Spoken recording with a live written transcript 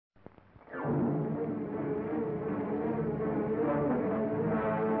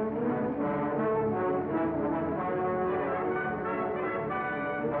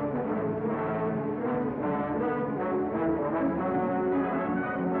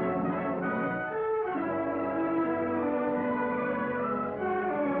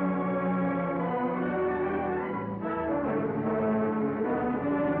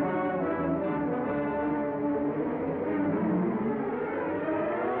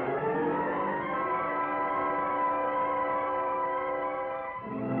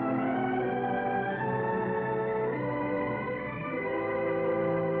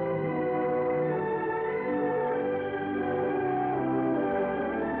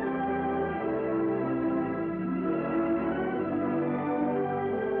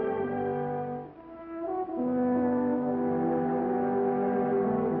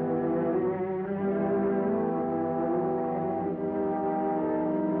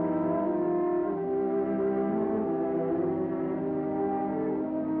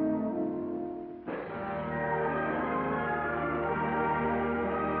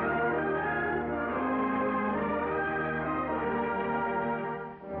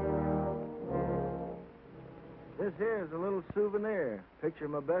This here is a little souvenir. Picture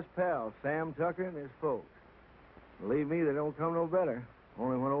of my best pal, Sam Tucker, and his folks. Believe me, they don't come no better.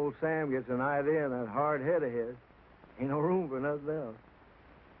 Only when old Sam gets an idea in that hard head of his, ain't no room for nothing else.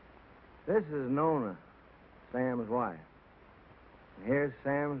 This is Nona, Sam's wife. And here's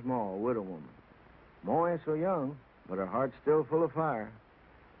Sam's ma, a widow woman. Ma ain't so young, but her heart's still full of fire.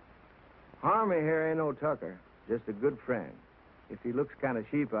 Harmy here ain't no Tucker, just a good friend. If he looks kind of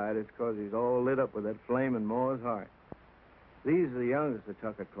sheep-eyed, it's 'cause he's all lit up with that flame in Ma's heart. These are the youngest of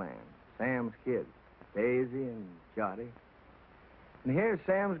Tucker clan, Sam's kids, Daisy and Jotty. And here's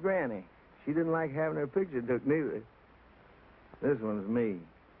Sam's granny. She didn't like having her picture took neither. This one's me.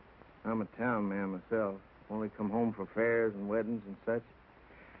 I'm a town man myself. Only come home for fairs and weddings and such.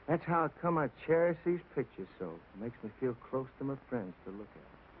 That's how it come I cherish these pictures so. It makes me feel close to my friends to look at.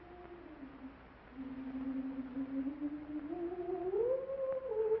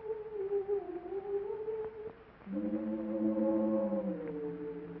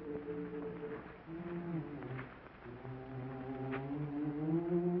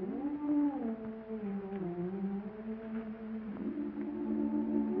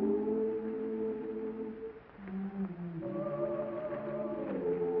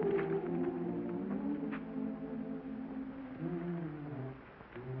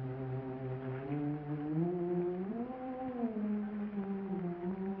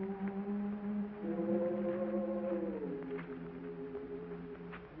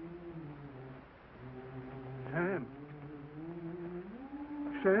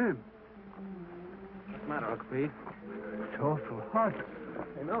 Sam. What's the matter, Uncle Pete? It's awful hot.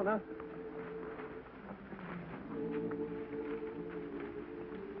 Hey, Nona.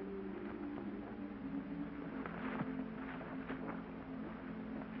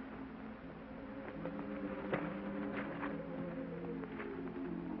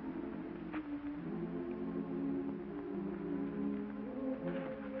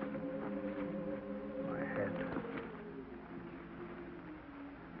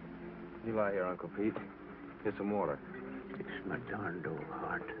 You lie here, Uncle Pete. Get some water. It's my darned old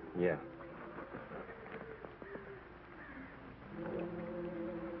heart. Yeah.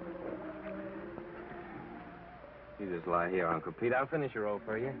 You just lie here, Uncle Pete. I'll finish your roll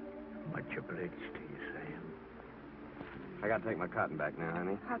for you. Much obliged to you, Sam. I gotta take my cotton back now,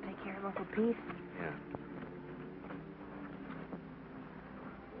 honey. I'll take care of Uncle Pete. Yeah.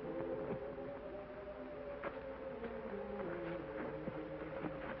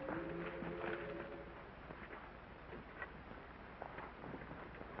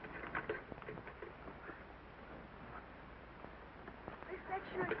 That's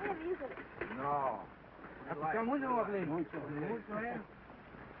sure heavy, isn't it? No.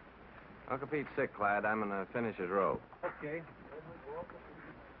 Uncle Pete's sick, Clyde. I'm gonna finish his roll. Okay.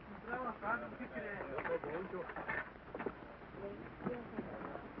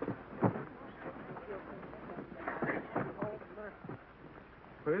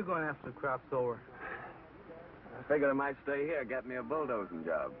 Where are you going after the crop's over? I figured I might stay here, get me a bulldozing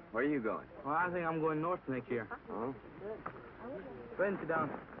job. Where are you going? Well, I think I'm going north next year. Oh? Go ahead and sit down.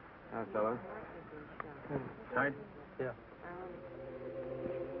 Hi, fella. Tired? Yeah.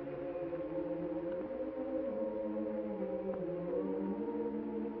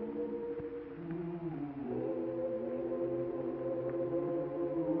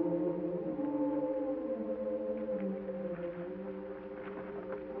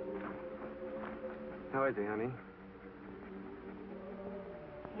 How is he, honey?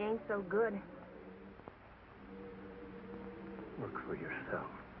 He ain't so good. Work for yourself.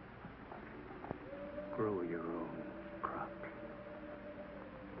 Grow your own crops.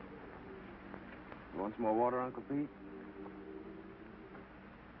 You want some more water, Uncle Pete?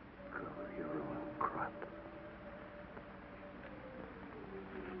 Grow your own crop.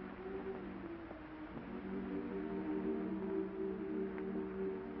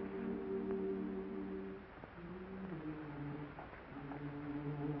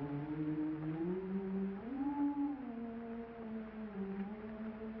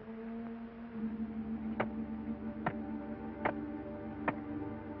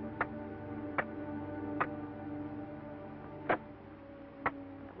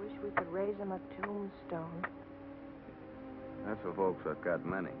 Raise him a tombstone. That's for folks that got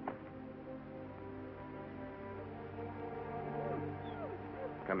money.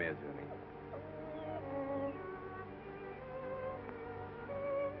 Come here, Zuni.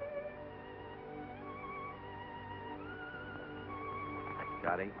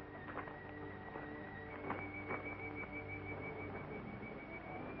 Johnny?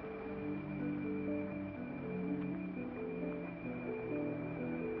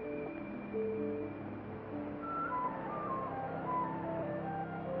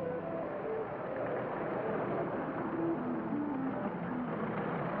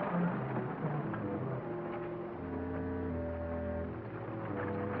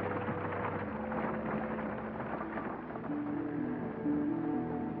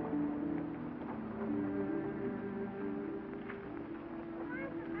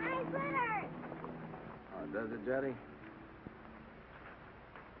 Daddy.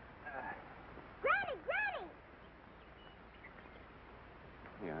 Granny, Granny!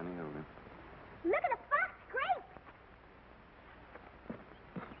 Here, honey, hold it. Look at the fox grapes!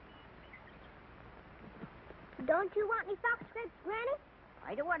 Don't you want any fox grapes, Granny?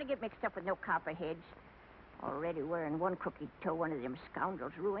 I don't want to get mixed up with no copperheads. Already wearing one crooked toe, one of them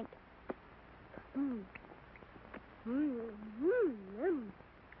scoundrels ruined. Mm. Mm, mm, mm.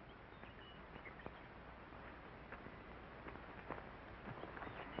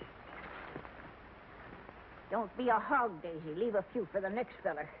 Don't be a hog, Daisy. Leave a few for the next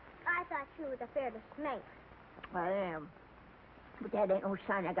feller. I thought you was afraid of snakes. I am. But that ain't no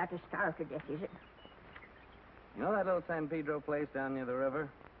sign I got to starve to death, is it? You know that little San Pedro place down near the river?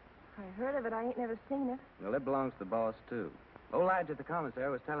 I heard of it. I ain't never seen it. Well, it belongs to the boss, too. Old Lige at the commissary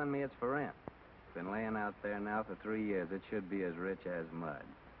was telling me it's for rent. It's been laying out there now for 3 years. It should be as rich as mud.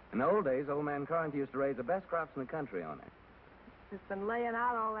 In the old days, old man Corinth used to raise the best crops in the country on it. If it's been laying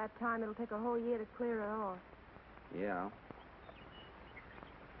out all that time, it'll take a whole year to clear it off. Yeah.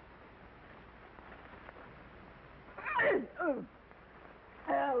 Oh,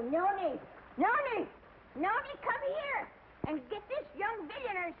 Noni! Noni! Noni, come here and get this young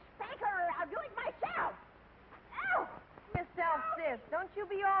villain and spank her, or I'll do it myself. Ow! Yourself, sis. Don't you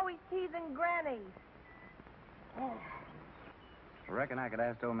be always teasing Granny. I reckon I could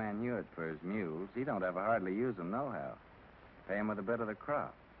ask old man Hewitt for his mules. He don't ever hardly use them nohow. Pay him with a bit of the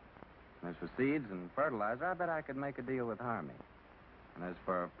crop. And as for seeds and fertilizer, I bet I could make a deal with Harmony. And as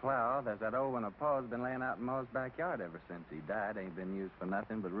for a plow, there's that old one of Pa's been laying out in Ma's backyard ever since he died. Ain't been used for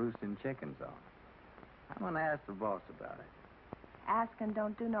nothing but roosting chickens on. I'm going to ask the boss about it. Asking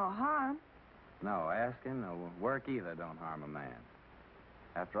don't do no harm. No, asking or work either don't harm a man.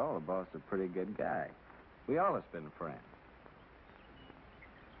 After all, the boss is a pretty good guy. We all have been friends.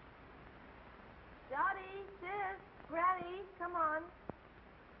 Dottie, sis, Granny, come on.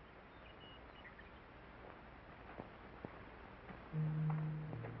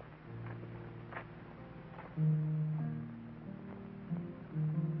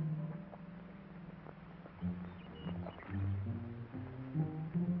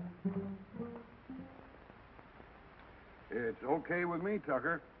 It's okay with me,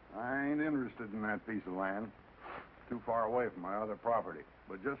 Tucker. I ain't interested in that piece of land. Too far away from my other property.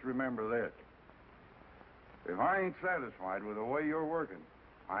 But just remember this. If I ain't satisfied with the way you're working,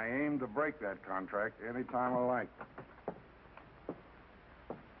 I aim to break that contract any time I like.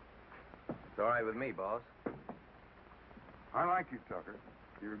 It's all right with me, boss. I like you, Tucker.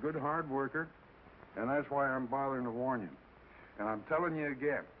 You're a good hard worker, and that's why I'm bothering to warn you. And I'm telling you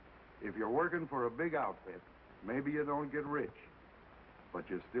again, if you're working for a big outfit, maybe you don't get rich, but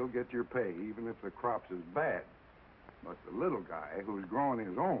you still get your pay, even if the crops is bad. But the little guy who's growing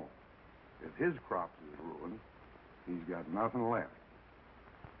his own, if his crops is ruined, he's got nothing left.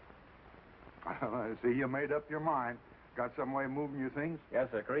 I see you made up your mind. Got some way of moving your things? Yes,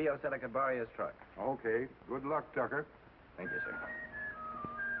 sir. Carrillo said I could borrow his truck. Okay. Good luck, Tucker. Thank you, sir.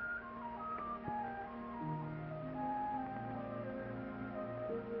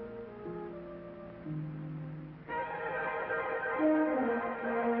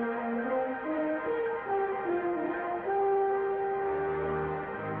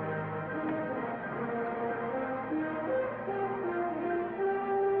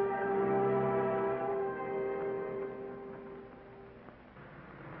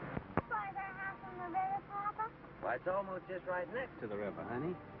 Why, it's almost just right next to the river,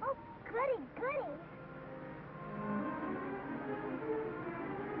 honey. Oh, goody, goody.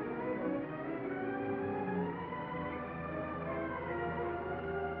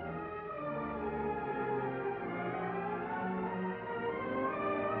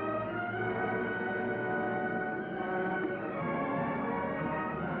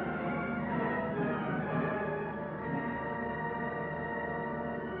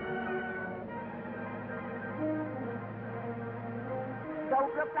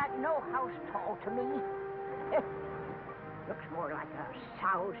 Don't look like no house tall to me. Looks more like a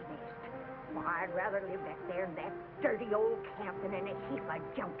sow's nest. Well, I'd rather live back there in that dirty old camp than in a heap of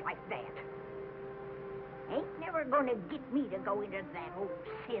junk like that. Ain't never gonna get me to go into that old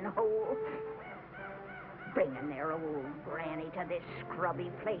sin hole. Bringing their old granny to this scrubby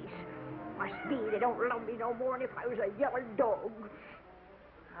place. Must be they don't love me no more than if I was a yellow dog.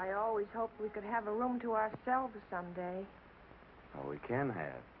 I always hoped we could have a room to ourselves someday. Oh, we can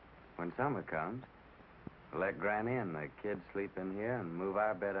have. When summer comes, we'll let Granny and the kids sleep in here and move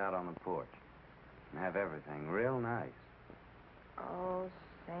our bed out on the porch. And have everything real nice. Oh,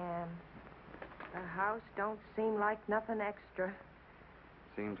 Sam. The house don't seem like nothing extra.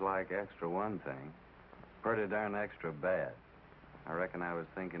 Seems like extra one thing. Pretty darn extra bad. I reckon I was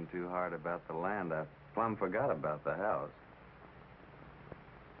thinking too hard about the land. I plumb forgot about the house.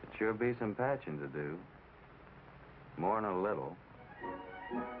 It sure be some patching to do. More than a little.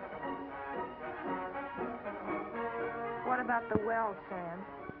 What about the well, Sam?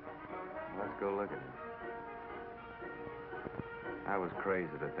 Let's go look at it. I was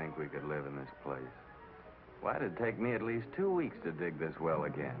crazy to think we could live in this place. Why did it take me at least 2 weeks to dig this well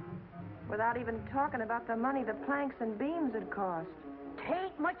again? Without even talking about the money the planks and beams had cost.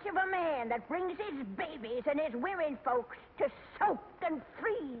 Tain't much of a man that brings his babies and his women folks to soak and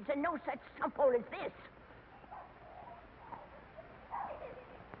freeze and no such sump-hole as this.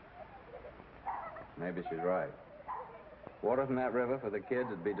 Maybe she's right. Water from that river for the kids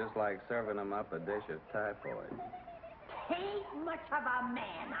would be just like serving them up a dish of typhoid. Tain't much of a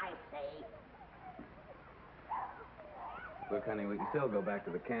man, I say. Look, honey, we can still go back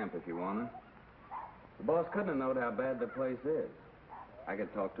to the camp if you want to. The boss couldn't have known how bad the place is. I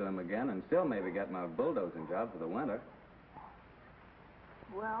could talk to him again and still maybe get my bulldozing job for the winter.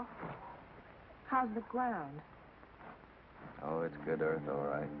 Well, how's the ground? Oh, it's good earth, all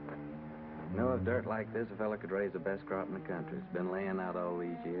right. You know, if dirt like this, a fella could raise the best crop in the country. It's been laying out all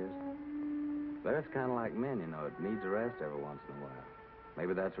these years. But it's kind of like men, you know. It needs a rest every once in a while.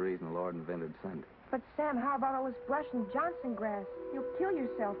 Maybe that's the reason the Lord invented Sunday. But, Sam, how about all this brush and Johnson grass? You'll kill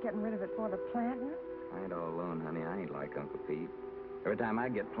yourself getting rid of it for the planting. I ain't all alone, honey. I ain't like Uncle Pete. Every time I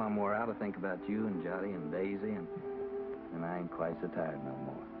get plumb wore out, I think about you and Jotty and Daisy, and I ain't quite so tired no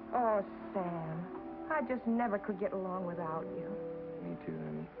more. Oh, Sam, I just never could get along without you. Me too,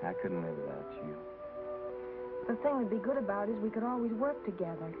 honey. I couldn't live without you. The thing that'd be good about it is we could always work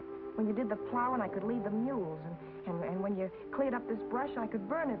together. When you did the plowing, I could lead the mules, and when you cleared up this brush, I could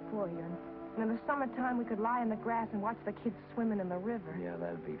burn it for you. And in the summertime, we could lie in the grass and watch the kids swimming in the river. Yeah,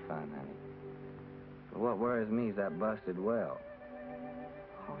 that'd be fun, honey. But what worries me is that busted well.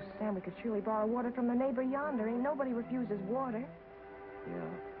 Oh, Sam, we could surely borrow water from the neighbor yonder. Ain't nobody refuses water.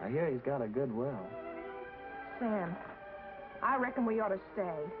 Yeah, I hear he's got a good well. Sam, I reckon we ought to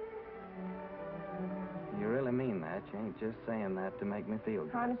stay. You really mean that? You ain't just saying that to make me feel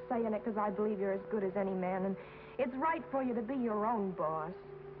good. I'm saying it because I believe you're as good as any man, and it's right for you to be your own boss.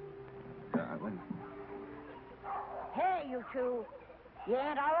 Darling. Hey, you two. You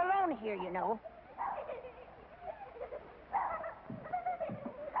ain't all alone here, you know.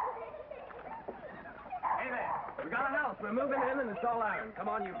 Hey there. We got a house. We're moving in, and it's all iron. Come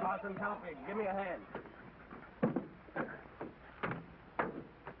on, you Parsons. Help me. Give me a hand.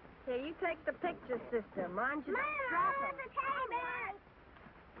 Here, you take the picture, sister. Mind you don't drop 'em.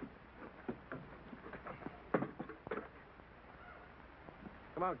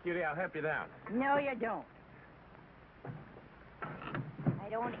 Come on, cutie. I'll help you down. No, you don't. I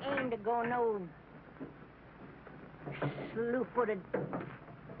don't aim to go no slew-footed.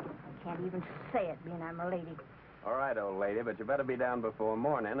 I can't even say it, being I'm a lady. All right, old lady, but you better be down before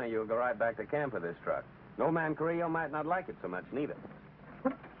morning, or you'll go right back to camp with this truck. No man Carrillo might not like it so much, neither.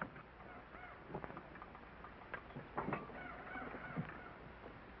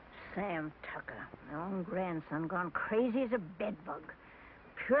 Sam Tucker, my own grandson, gone crazy as a bedbug.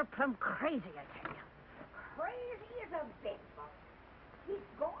 Pure plumb crazy, I tell you. Crazy as a bedbug. He's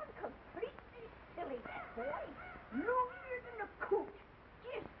gone completely silly, that boy. Longer than a coot.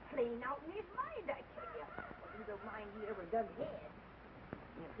 Just plain out in his mind, I tell you. Well, you don't mind he ever dug head.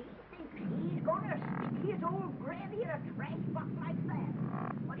 If he thinks he's gonna stick his old granny in a trash box like that,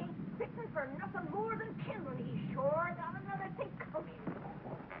 but he's fitting for nothing more than kindling. He's sure got another thing coming.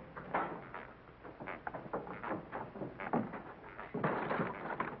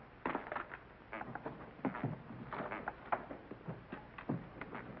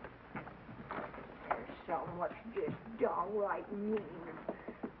 What's just downright mean?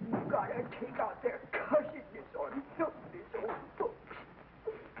 You gotta take out their cussedness on helpless old folks.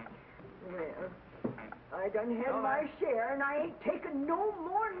 Well, I done had my share, and I ain't taking no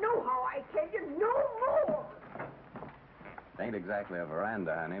more nohow, I tell you, no more! It ain't exactly a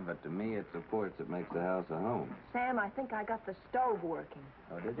veranda, honey, but to me it's the porch that makes the house a home. Sam, I think I got the stove working.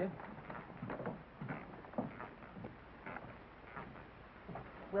 Oh, did you?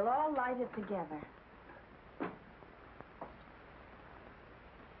 We'll all light it together.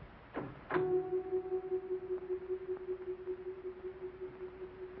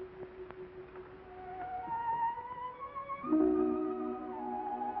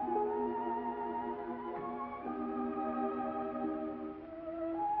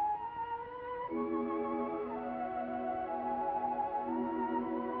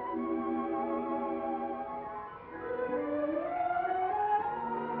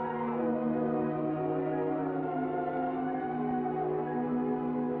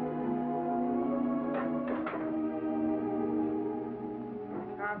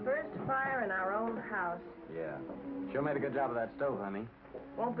 first fire in our own house. Yeah. Sure made a good job of that stove, honey.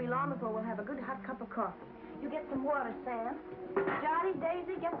 Won't be long before we'll have a good hot cup of coffee. You get some water, Sam. Johnny,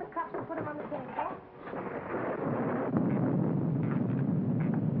 Daisy, get the cups and put them on the table.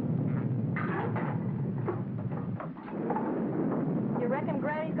 You reckon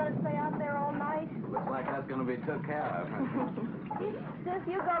Granny's gonna stay out there all night? Looks like that's gonna be took care of. Sis,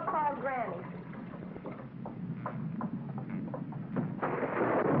 you go call Granny.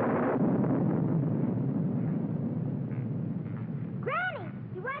 Granny,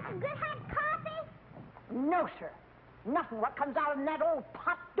 you want some good hot coffee? No, sir. Nothing what comes out in that old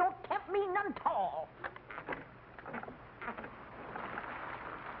pot don't tempt me none at all.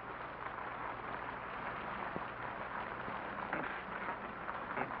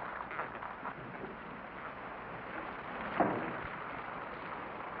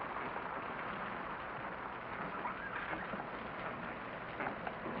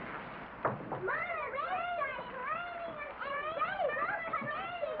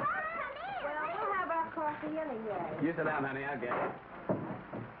 Anyway. You sit down, honey. I'll get it.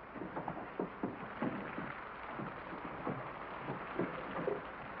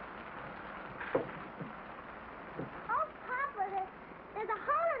 Oh, Papa, there's a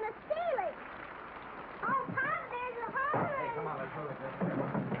hole in the ceiling. Oh, Papa, there's a hole in Hey, come on, let's move it.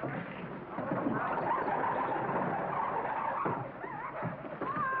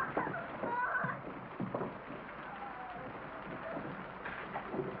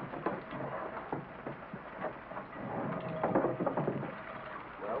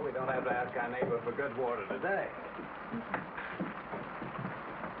 Well, we don't have to ask our neighbor for good water today.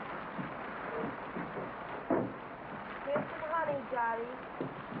 Here's some honey, Johnny.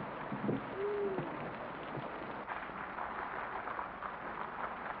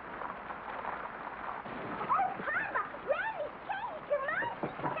 Oh, Papa, Granny's changed her mind.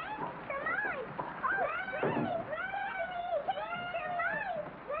 Changed her mind. Oh, Granny, changed her mind.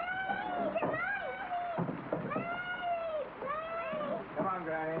 Granny. Come on,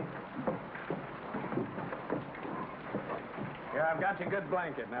 Granny. Here, I've got your good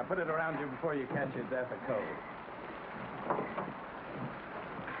blanket. Now put it around you before you catch your death of cold.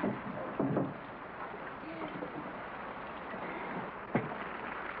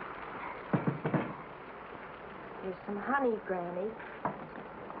 Here's some honey, Granny.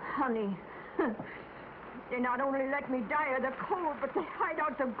 Honey, they not only let me die of the cold, but they hide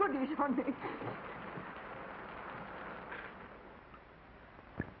out the goodies on me.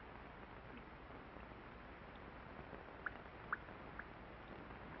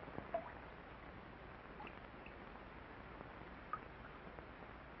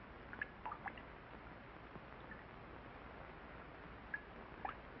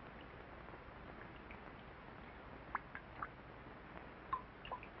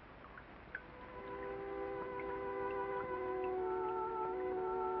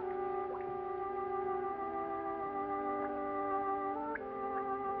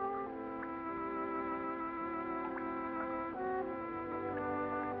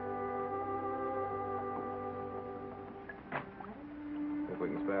 Think we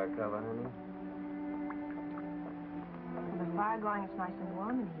can spare a cover, honey? With the fire going, it's nice and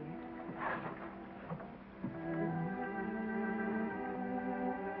warm in here.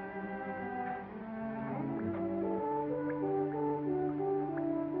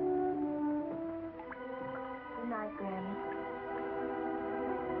 Good night, Granny.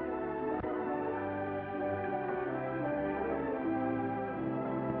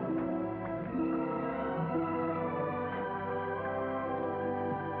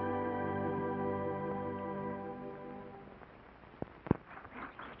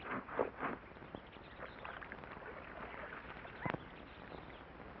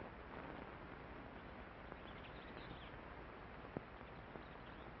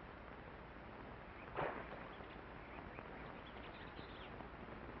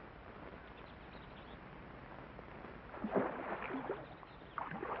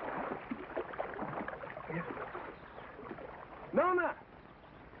 Nona!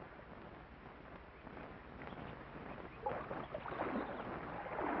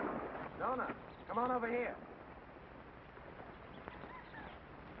 Nona, come on over here.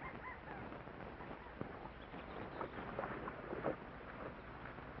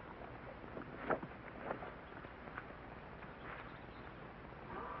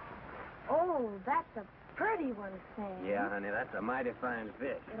 Oh, that's a pretty one, Sam. Yeah, honey, that's a mighty fine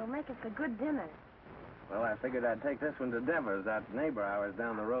fish. It'll make us a good dinner. Well, I figured I'd take this one to Devers, that neighbor ours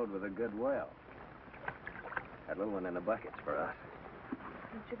down the road with a good well. That little one in the bucket's for us.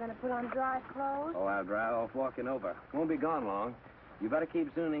 Aren't you going to put on dry clothes? Oh, I'll dry off walking over. Won't be gone long. You better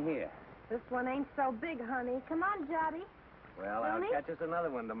keep Zuni here. This one ain't so big, honey. Come on, Jobby. Well, I'll Zuni? catch us another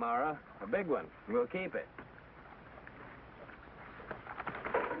one tomorrow. A big one. We'll keep it.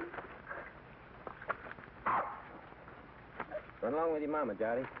 Run along with your mama,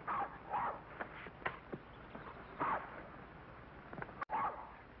 Johnny.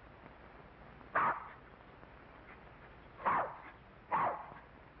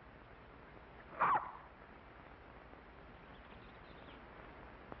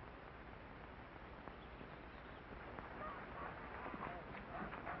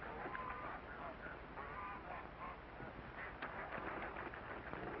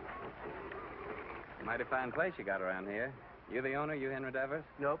 Mighty fine place you got around here. You the owner, you Henry Devers?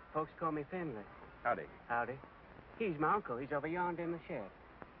 Nope, folks call me Finley. Howdy. Howdy. He's my uncle. He's over yonder in the shed.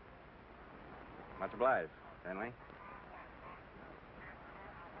 Much obliged, Finley.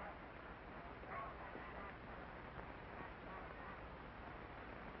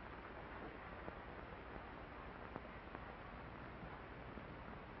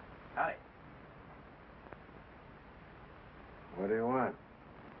 Howdy. What do you want?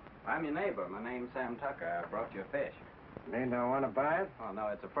 I'm your neighbor. My name's Sam Tucker. I brought you a fish. Mean I want to buy it? Oh, no,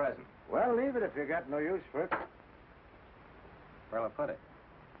 it's a present. Well, leave it if you got no use for it. Where'll I put it?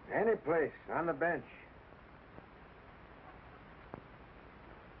 Any place, on the bench.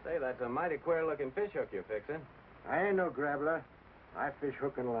 Say, that's a mighty queer-looking fish hook you're fixing. I ain't no grabbler. I fish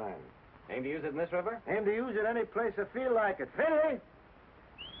hook and line. Aim to use it in this river? Aim to use it any place I feel like it. Finley!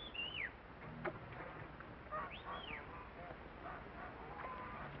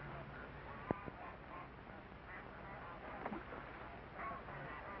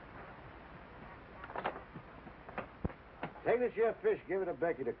 Take this here fish, give it to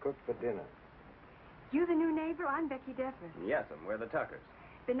Becky to cook for dinner. You the new neighbor? I'm Becky Devers. Yes'm, we're the Tuckers.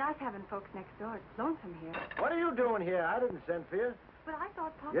 Been nice having folks next door. It's lonesome here. What are you doing here? I didn't send for you. But I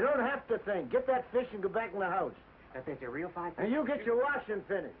thought Papa... You don't have to think. Get that fish and go back in the house. That thing's a real fine fish. And you get your washing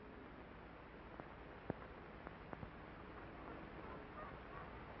finished.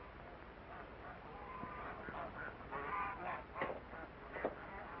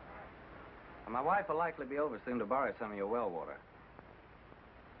 My wife will likely be over soon to borrow some of your well water.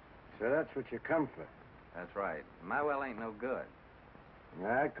 So that's what you come for. That's right. My well ain't no good.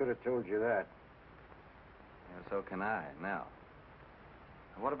 I could have told you that. Yeah, so can I, now.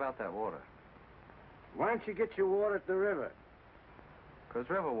 What about that water? Why don't you get your water at the river? 'Cause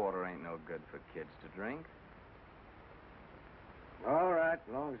river water ain't no good for kids to drink. All right,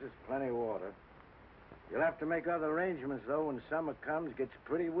 as long as there's plenty of water. You'll have to make other arrangements, though, when summer comes. Gets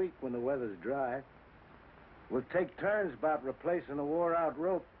pretty weak when the weather's dry. We'll take turns about replacing a wore-out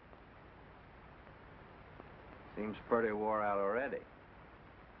rope. Seems pretty wore out already.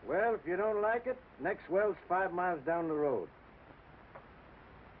 Well, if you don't like it, next well's 5 miles down the road.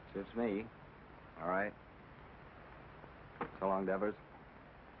 Suits me. All right. So long, Devers.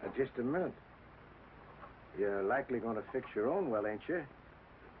 Just a minute. You're likely going to fix your own well, ain't you?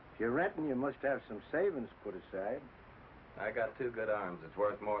 If you're renting, you must have some savings put aside. I got 2 good arms. It's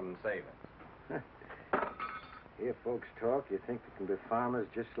worth more than savings. Hear folks talk, you think they can be farmers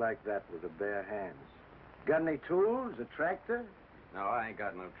just like that with their bare hands. Got any tools, a tractor? No, I ain't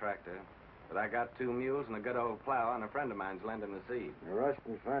got no tractor. But I got 2 mules and a good old plow, and a friend of mine's lending the seed. The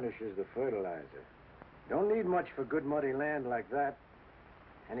Rustin furnishes the fertilizer. Don't need much for good muddy land like that.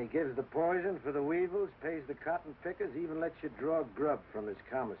 And he gives the poison for the weevils, pays the cotton pickers, even lets you draw grub from his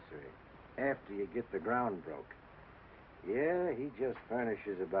commissary after you get the ground broke. Yeah, he just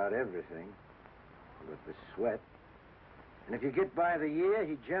furnishes about everything but the sweat. And if you get by the year,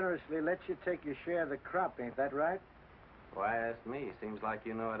 he generously lets you take your share of the crop, ain't that right? Why ask me? Seems like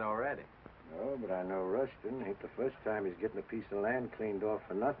you know it already. No, but I know Rustin. Ain't the first time he's getting a piece of land cleaned off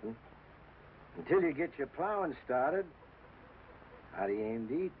for nothing. Until you get your plowing started, how do you aim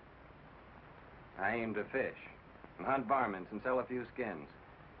to eat? I aim to fish and hunt varmints and sell a few skins.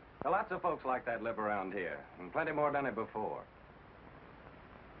 There are lots of folks like that live around here, and plenty more done it before.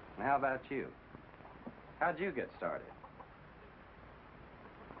 And how about you? How'd you get started?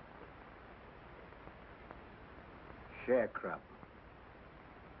 Sharecropping.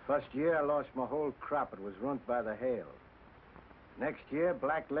 First year, I lost my whole crop. It was ruined by the hail. Next year,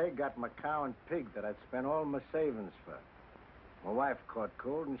 Blackleg got my cow and pig that I'd spent all my savings for. My wife caught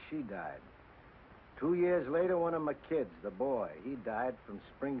cold and she died. 2 years later, one of my kids, the boy, he died from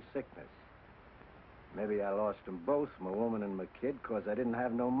spring sickness. Maybe I lost them both, my woman and my kid, because I didn't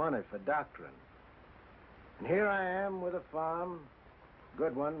have no money for doctoring. And here I am with a farm.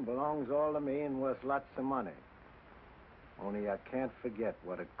 Good one, belongs all to me and worth lots of money. Only I can't forget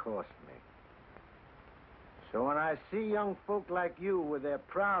what it cost me. So when I see young folk like you with their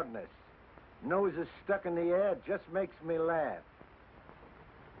proudness, noses stuck in the air, it just makes me laugh.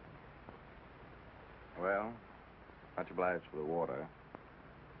 Well, much obliged for the water.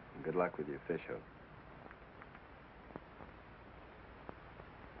 And good luck with your fish hook.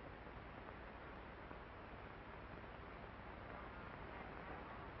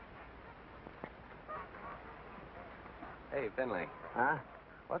 Hey, Finley. Huh?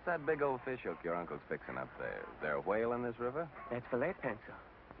 What's that big old fish hook your uncle's fixing up there? Is there a whale in this river? That's for lead pencil.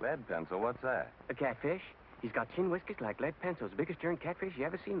 Lead pencil? What's that? A catfish. He's got chin whiskers like lead pencils. Biggest darn catfish you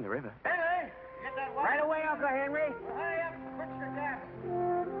ever seen in the river. Henry! Get that water. Right away, Uncle Henry. Well, hurry up and fix your gas.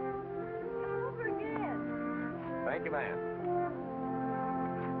 Over again. Thank you, man.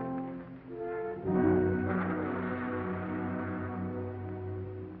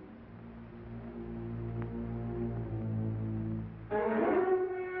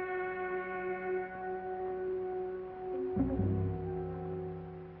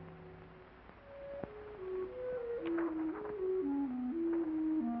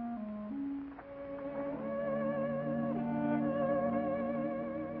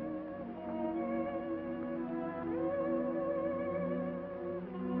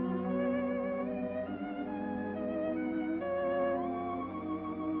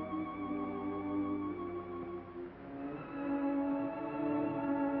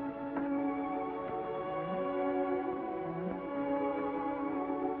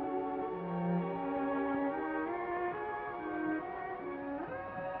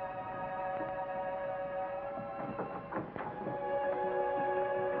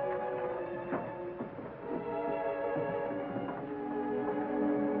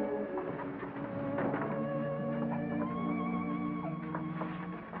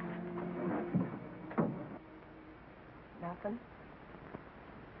 Nothing?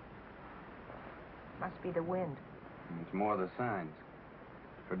 Must be the wind. It's more the signs.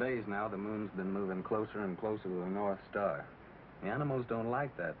 For days now, the moon's been moving closer and closer to the North Star. The animals don't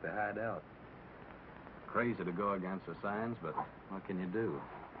like that. They hide out. Crazy to go against the signs, but what can you do?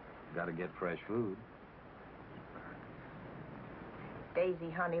 Got to get fresh food.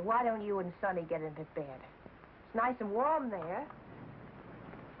 Daisy, honey, why don't you and Sonny get into bed? It's nice and warm there.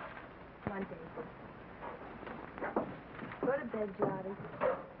 Come on, Daisy. Go to bed, Johnny.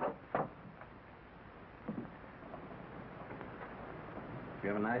 You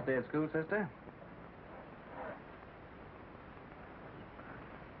have a nice day at school, sister?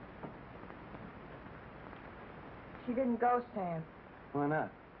 She didn't go, Sam. Why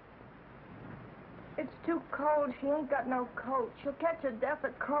not? It's too cold. She ain't got no coat. She'll catch a death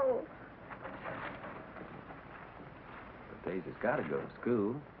of cold. But Daisy's got to go to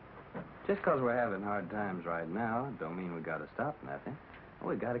school. Just 'cause we're having hard times right now, don't mean we got to stop nothing.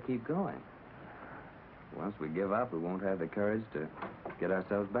 We got to keep going. Once we give up, we won't have the courage to get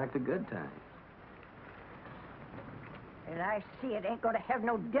ourselves back to good times. And I see it ain't going to have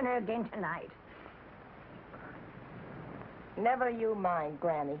no dinner again tonight. Never you mind,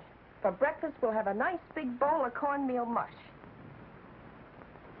 Granny. For breakfast, we'll have a nice big bowl of cornmeal mush.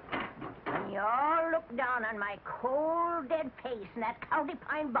 When you all look down on my cold, dead face in that county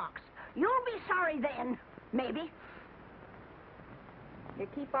pine box, you'll be sorry then, maybe. You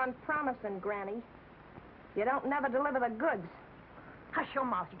keep on promising, Granny. You don't never deliver the goods. Hush your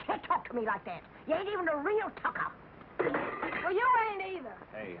mouth. You can't talk to me like that. You ain't even a real tucker. Well, you ain't either.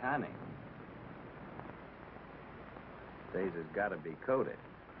 Hey, honey. Daisy's got to be coated.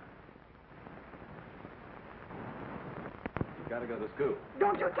 You got to go to school.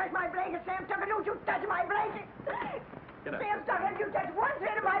 Don't you touch my blanket, Sam Tucker. Don't you touch my blanket. Get up. Sam Tucker, if you touch one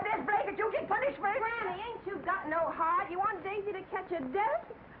thread of my best blanket, you get punishment. Granny, ain't you got no heart? You want Daisy to catch a death?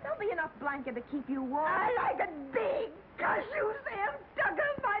 There'll be enough blanket to keep you warm. I like it big. Cuss you, Sam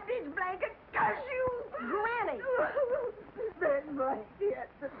Tucker. My big blanket. Cuss you. Granny. Big blanket.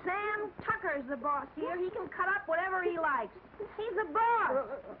 Sam Tucker's the boss here. He can cut up whatever he likes. He's the boss.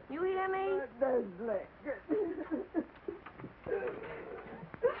 You hear me?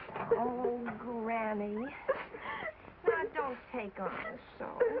 Oh, Granny. Now, don't take on so.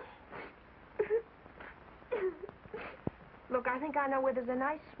 Look, I think I know where there's a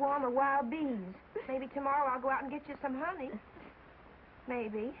nice swarm of wild bees. Maybe tomorrow I'll go out and get you some honey.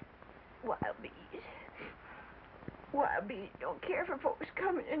 Maybe. Wild bees. Wild bees don't care for folks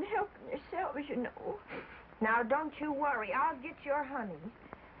coming and helping themselves, you know. Now, don't you worry. I'll get your honey.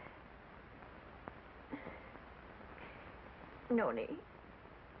 Noni,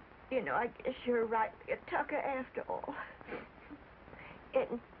 you know, I guess you're right, a Tucker after all.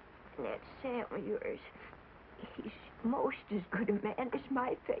 And that Sam of yours, he's most as good a man as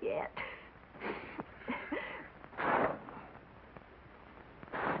my Fayette.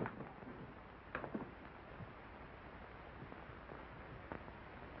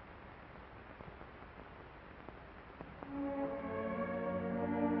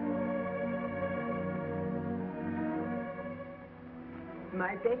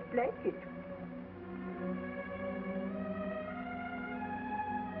 My best blanket.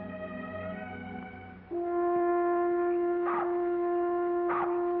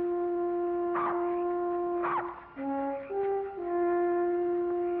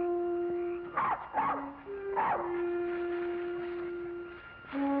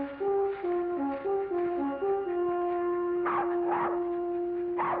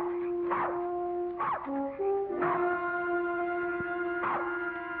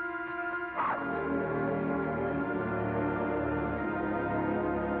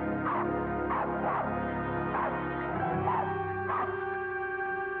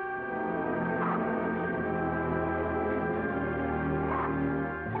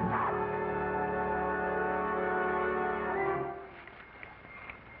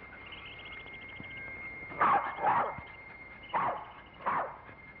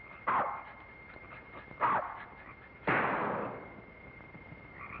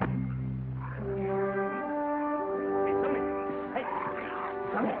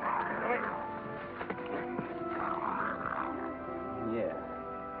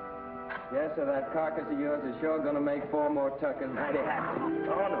 Yes, sir, that carcass of yours is sure going to make 4 more tuckers mighty happy.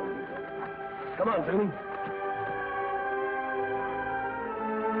 Oh, no. Come on, Toonie.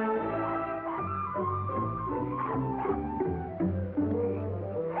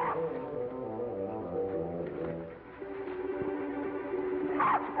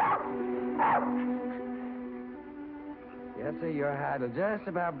 Yes, sir, your hide will just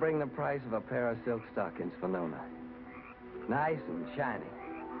about bring the price of a pair of silk stockings for Nona. Nice and shiny.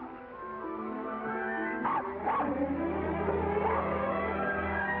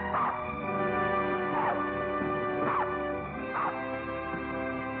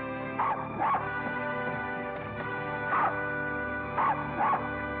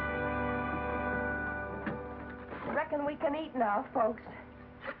 Reckon we can eat now, folks.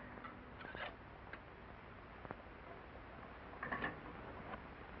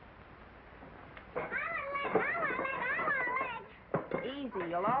 Easy,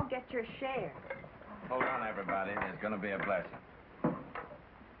 you'll all get your share. Hold on, everybody. There's going to be a blessing.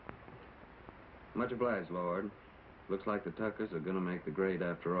 Much obliged, Lord. Looks like the tuckers are going to make the grade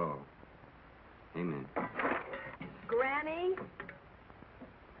after all. Amen. Granny?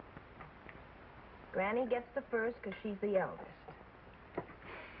 Granny gets the first because she's the eldest.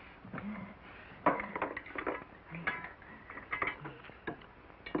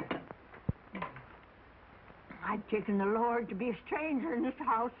 I've taken the Lord to be a stranger in this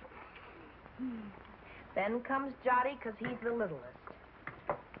house. Then comes Jotty because he's the littlest.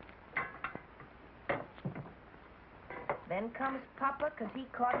 Then comes Papa because he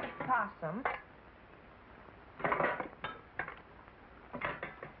caught the possum.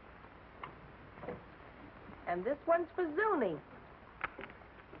 And this one's for Zuni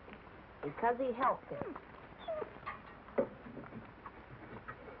because he helped him.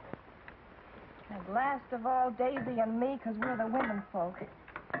 And last of all, Daisy and me because we're the women folk.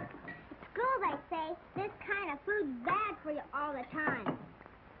 At school, they say this kind of food's bad for you all the time.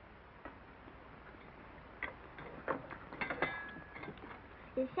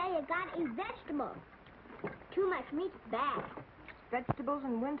 They say you gotta eat vegetables. Too much meat's bad. Vegetables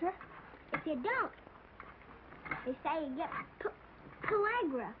in winter? If you don't, they say you get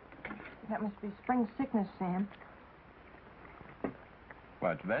pellagra. That must be spring sickness, Sam.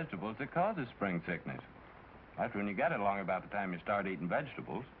 Well, it's vegetables that causes spring sickness. That's when you get it along about the time you start eating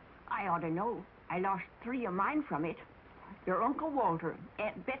vegetables. I ought to know. I lost 3 of mine from it. Your Uncle Walter,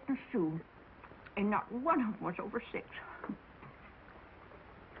 Aunt Bet and Sue, and not one of them was over 6.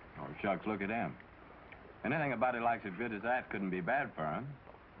 Oh, shucks, look at him. Anything a body likes as good as that couldn't be bad for him.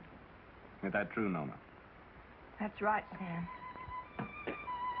 Isn't that true, Nona? That's right, Sam.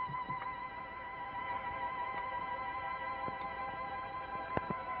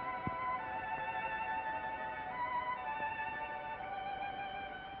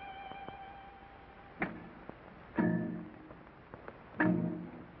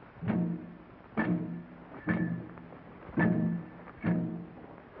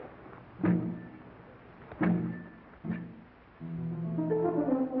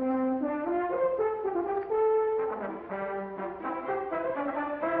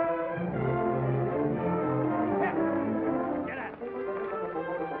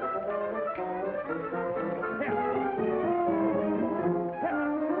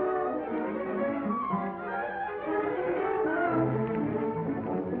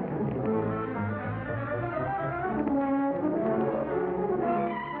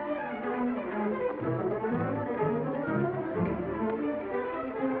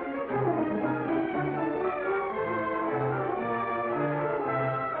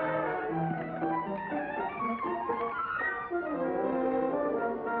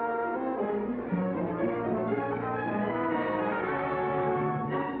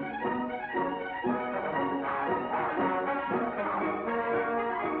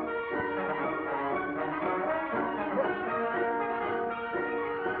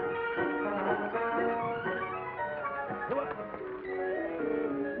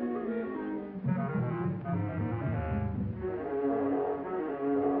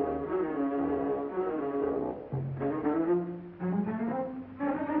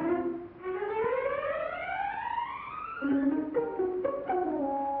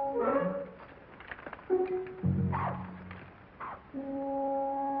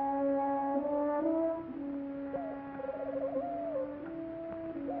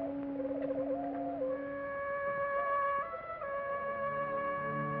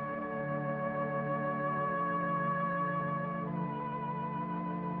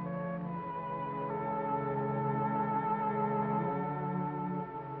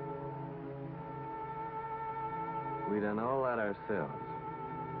 done all that ourselves.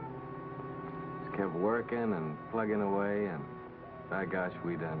 Just kept working and plugging away, and by gosh,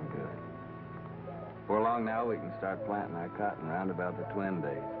 we done good. Before long now, we can start planting our cotton round about the twin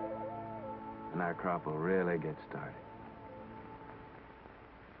days. And our crop will really get started.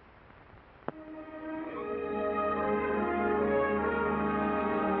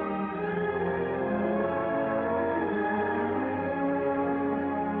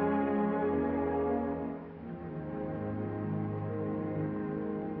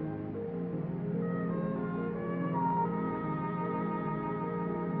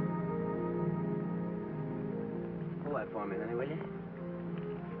 Pull that for me, honey, will you?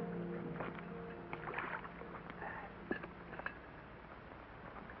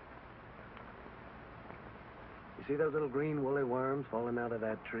 You see those little green woolly worms falling out of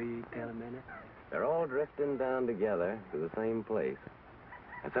that tree? Tell a minute. They're all drifting down together to the same place.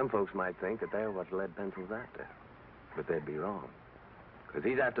 And some folks might think that they're what Lead Pencil's after. But they'd be wrong. Because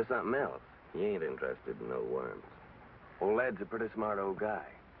he's after something else. He ain't interested in no worms. Old Lead's a pretty smart old guy.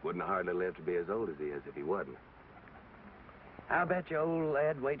 Wouldn't hardly live to be as old as he is if he wasn't. I'll bet you old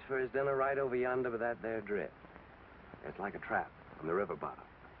Lead waits for his dinner right over yonder with that there drift. It's like a trap on the river bottom.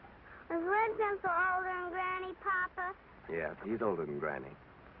 Is Lead Pencil older than Granny, Papa? Yeah, he's older than Granny.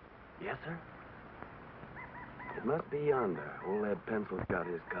 Yes, sir? It must be yonder. Old Lead Pencil's got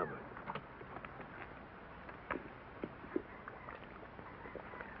his covered.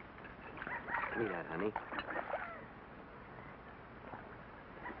 Give me that, honey.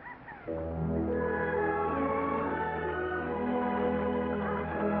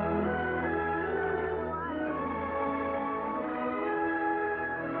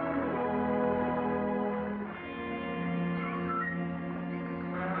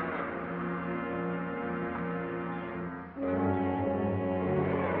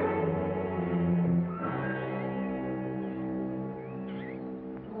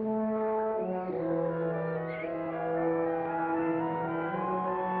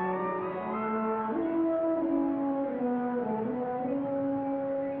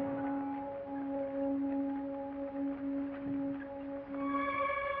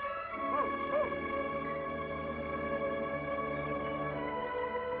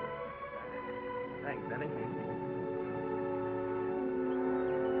 Thanks, Benny.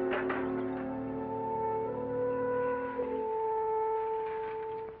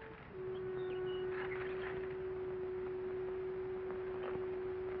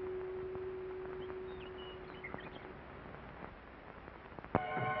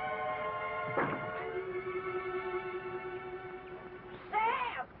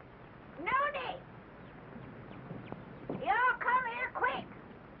 Sam! Noni! Y'all come here quick.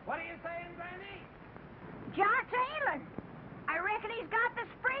 What are you saying, Granny? Jock's ailing. I reckon he's got the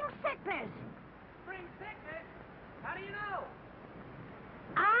spring sickness. Spring sickness? How do you know?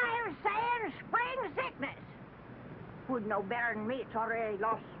 I'm saying spring sickness. Would know better than me. It's already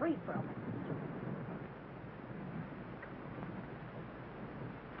lost 3 from it.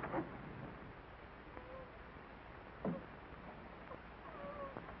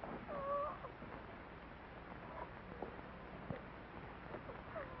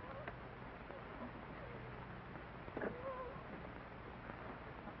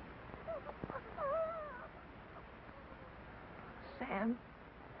 Sam,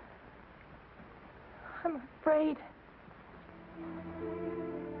 I'm afraid.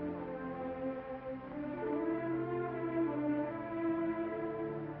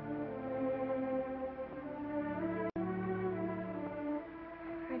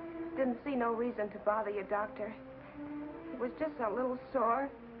 I didn't see no reason to bother you, Doctor. It was just a little sore.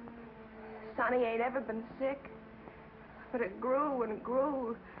 Sonny ain't ever been sick. But it grew and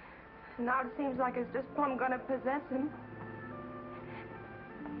grew. Now it seems like it's just plumb gonna possess him.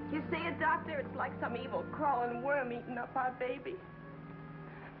 You see it, Doctor? It's like some evil crawling worm eating up our baby.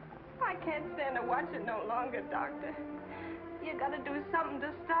 I can't stand to watch it no longer, Doctor. You gotta do something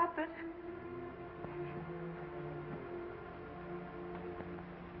to stop it.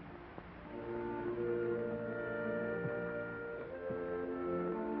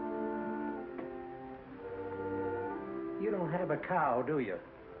 You don't have a cow, do you?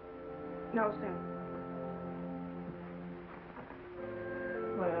 No, sir.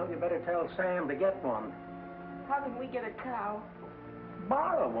 Well, you better tell Sam to get one. How can we get a cow?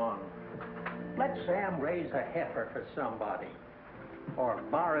 Borrow one. Let Sam raise a heifer for somebody. Or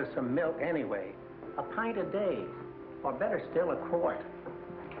borrow some milk anyway. A pint a day. Or better still, a quart.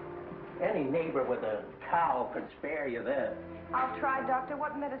 Any neighbor with a cow could spare you that. I'll try, Doctor.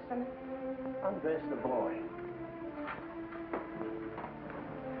 What medicine? Undress the boy.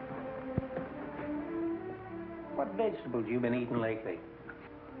 what vegetables you been eating lately?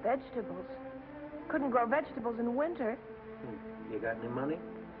 Vegetables? Couldn't grow vegetables in winter. You got any money?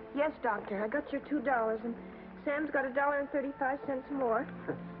 Yes, Doctor. I got your $2, and Sam's got $1.35 more.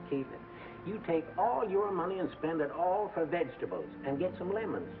 Keep it. You take all your money and spend it all for vegetables and get some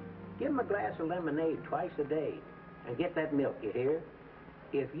lemons. Give him a glass of lemonade twice a day. And get that milk, you hear?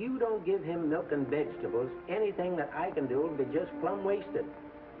 If you don't give him milk and vegetables, anything that I can do will be just plumb wasted.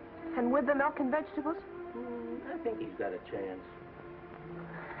 And with the milk and vegetables? I think he's got a chance.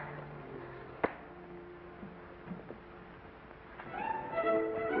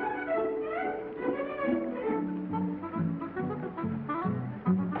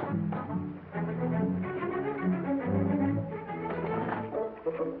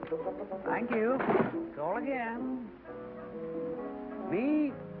 Thank you. Call again.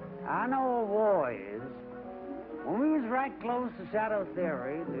 Me, I know a war is. When we was right close to Shadow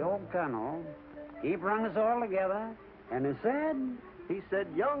Theory, the old colonel, he brung us all together, and he said... He said,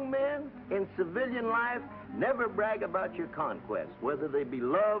 young men in civilian life, never brag about your conquests, whether they be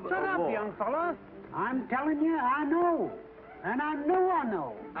love Shut or up, war. young fella. I'm telling you, I know. And I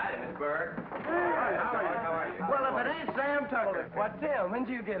know. Hi, Miss Burke. Hi, how are you? Well, if it ain't Sam Tucker. What, Tim? When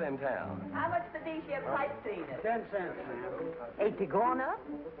did you get in town? How much for these here pipe cleaners? 10 cents, ma'am. Ain't they gone up?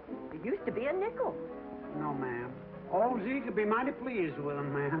 It used to be a nickel. No, ma'am. Old Z could be mighty pleased with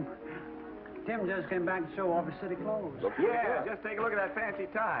them, ma'am. Tim just came back to show off his city clothes. Yeah, just take a look at that fancy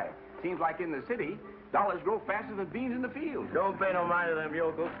tie. Seems like in the city, dollars grow faster than beans in the field. Don't pay no mind to them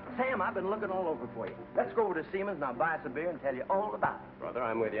yokels. Sam, I've been looking all over for you. Let's go over to Seaman's and I'll buy us a beer and tell you all about it. Brother,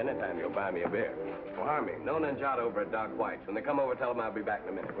 I'm with you anytime you'll buy me a beer. Well, Harmy, Nona and Jot over at Doc White's. When they come over, tell them I'll be back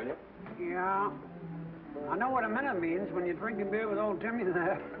in a minute, will you? Yeah. I know what a minute means when you're drinking beer with old Timmy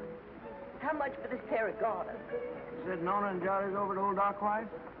there. How much for this pair of garters? Said Nona and Johnny's over to old Doc White?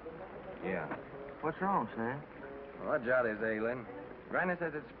 Yeah. What's wrong, Sam? Well, Jotty's ailing. Granny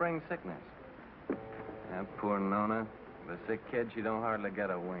says it's spring sickness. That poor Nona. The sick kid, she don't hardly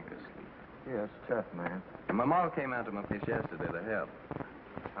get a wink of sleep. Yeah, it's tough, man. And my ma came out to my place yesterday to help.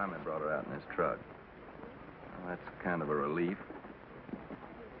 Harmon brought her out in his truck. Well, that's kind of a relief.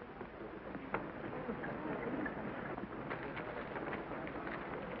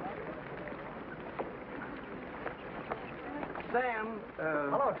 Sam,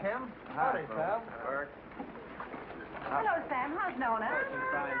 Hello, Tim. Howdy, pal. Burke. Hello, Sam. How's Nona?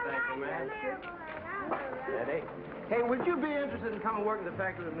 Fine, thank you, ma'am. Eddie. Hey, would you be interested in coming work at the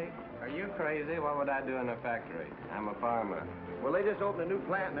factory with me? Are you crazy? What would I do in a factory? I'm a farmer. Well, they just opened a new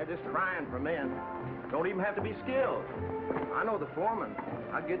plant, and they're just crying for men. Don't even have to be skilled. I know the foreman.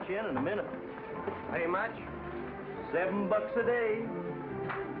 I'll get you in a minute. Pay much? $7 a day.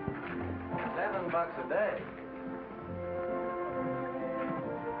 $7 a day.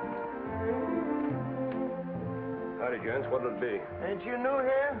 Howdy, gents. What'll it be? Ain't you new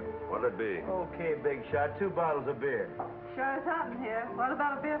here? What'll it be? Okay, big shot. 2 bottles of beer. Sure is hot in here. What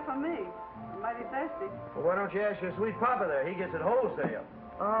about a beer for me? I'm mighty thirsty. Well, why don't you ask your sweet papa there? He gets it wholesale.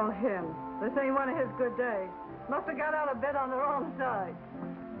 Oh, him. This ain't one of his good days. Must have got out of bed on the wrong side.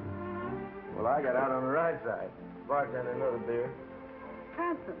 Well, I got out on the right side. Bartender, another beer.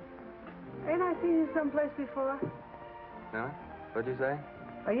 Handsome. Ain't I seen you someplace before? Huh? What'd you say?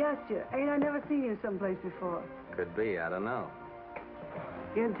 I asked you. Ain't I never seen you someplace before? Could be. I don't know.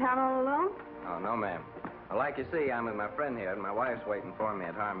 You in town all alone? Oh, no, ma'am. Well, like you see, I'm with my friend here, and my wife's waiting for me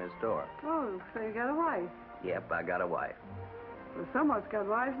at Harmy's store. Oh, so you got a wife. Yep, I got a wife. Well, someone's got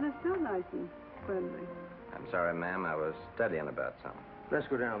wives and they're still nice and friendly. I'm sorry, ma'am. I was studying about something. Let's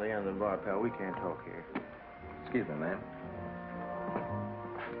go down to the end of the bar, pal. We can't talk here. Excuse me, ma'am.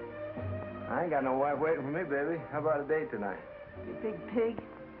 I ain't got no wife waiting for me, baby. How about a date tonight? You big pig.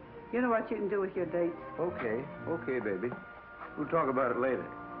 You know what you can do with your dates. Okay, baby. We'll talk about it later.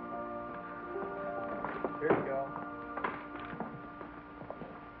 Here you go.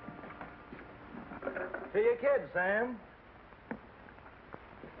 See you kids, Sam.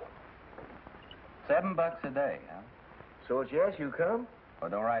 $7 a day, huh? So it's yes, you come? Well,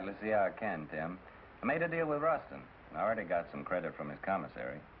 don't rightly see how I can, Tim. I made a deal with Rustin. I already got some credit from his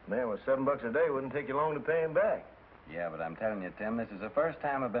commissary. Man, with $7 a day, wouldn't take you long to pay him back. Yeah, but I'm telling you, Tim, this is the first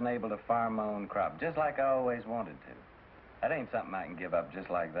time I've been able to farm my own crop, just like I always wanted to. That ain't something I can give up just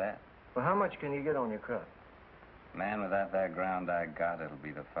like that. Well, how much can you get on your crop? Man, with that ground I got, it'll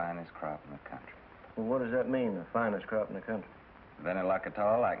be the finest crop in the country. Well, what does that mean, the finest crop in the country? With any luck at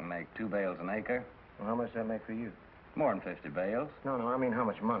all, I can make 2 bales an acre. Well, how much does that make for you? More than 50 bales. No, I mean how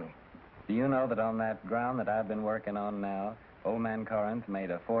much money. Do you know that on that ground that I've been working on now, old man Corinth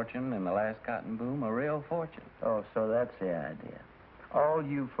made a fortune in the last cotton boom, a real fortune? Oh, so that's the idea. All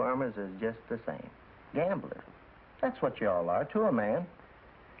you farmers is just the same. Gamblers. That's what you all are to a man.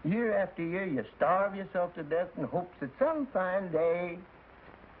 Year after year, you starve yourself to death in hopes that some fine day...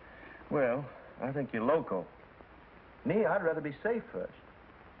 Well, I think you're loco. Me, I'd rather be safe first.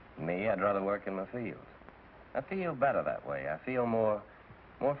 Me, I'd rather work in my fields. I feel better that way. I feel more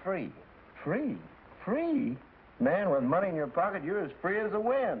free. Free? Free? Man, with money in your pocket, you're as free as the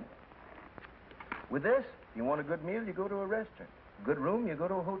wind. With this, you want a good meal, you go to a restaurant. A good room, you go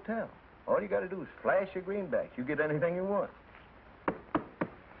to a hotel. All you got to do is flash your greenbacks. You get anything you want.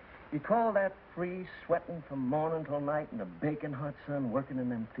 You call that free, sweating from morning till night in the baking hot sun, working in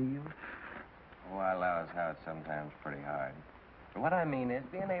them fields? Oh, I allow as how it's sometimes pretty hard. But what I mean is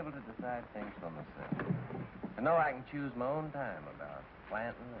being able to decide things for myself. To know I can choose my own time about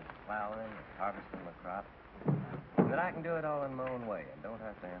planting and plowing and harvesting my crop. And that I can do it all in my own way and don't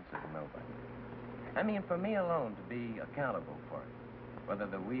have to answer to nobody. I mean, for me alone to be accountable for it. Whether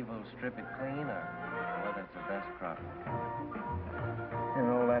the weevils strip it clean or whether it's the best crop. And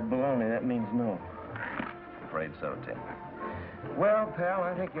all that baloney, that means no. Afraid so, Tim. Well, pal,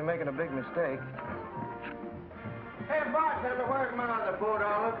 I think you're making a big mistake. Hey, bartender, where's my other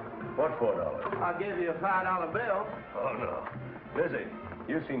 $4? What $4? I'll give you a $5 bill. Oh, no. Lizzie,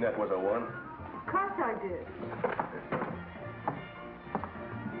 you seen that was a one. Of course I did.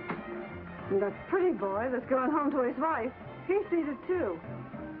 And that pretty boy that's going home to his wife, he's seen it too.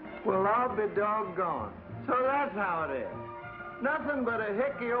 Well, I'll be doggone. So that's how it is. Nothing but a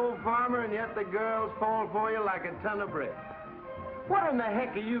hickey old farmer, and yet the girls fall for you like a ton of bricks. What in the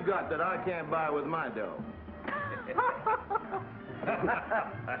heck have you got that I can't buy with my dough? Give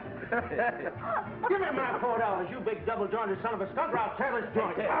me my $4, you big double-jointed son of a skunk, or I'll tear this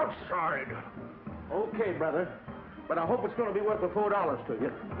joint. Outside. Okay, brother. But I hope it's going to be worth the $4 to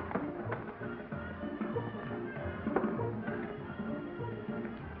you.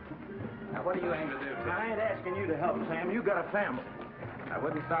 Now, what do you aim to do, Tim? I ain't asking you to help, Sam. You got a family. I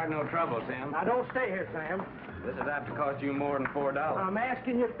wouldn't start no trouble, Tim. Now, don't stay here, Sam. This is apt to cost you more than $4. I'm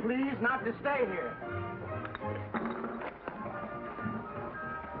asking you, please, not to stay here.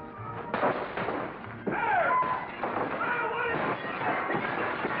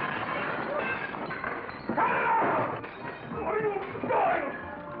 What are you doing?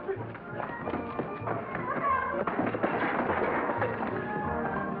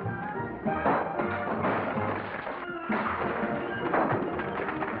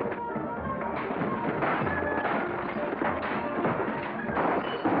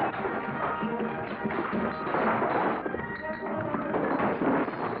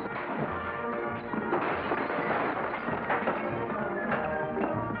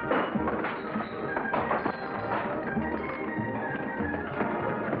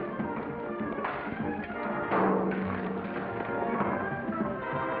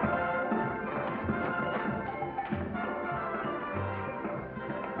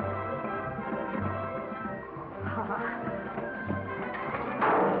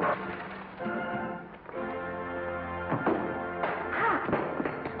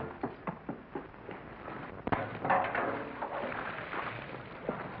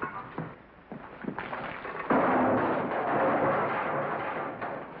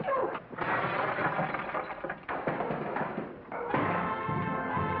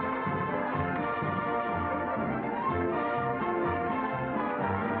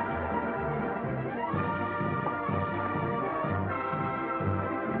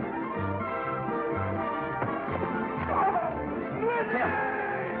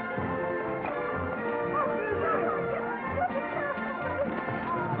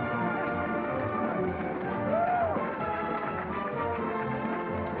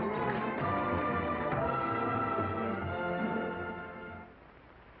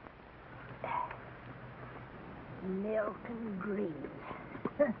 Milk and greens.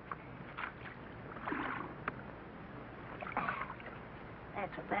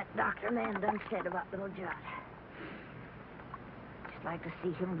 That's what that doctor man done said about little John. Just like to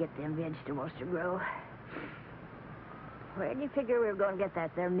see him get them vegetables to grow. Where do you figure we were going to get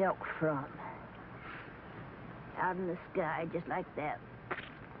that there milk from? Out in the sky, just like that.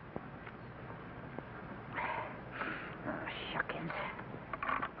 Oh, shuckins.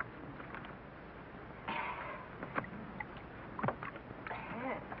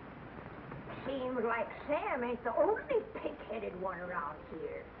 Seems like Sam ain't the only pig-headed one around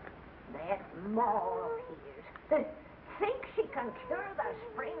here. That Ma of his thinks she can cure the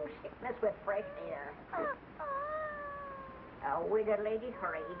spring sickness with fresh air. A widow lady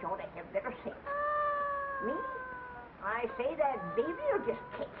her age ought to have better sense. Me? I say that baby will just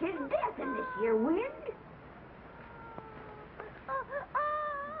catch his death in this here wind.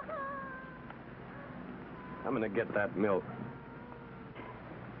 I'm gonna get that milk.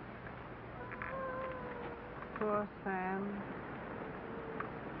 Poor Sam.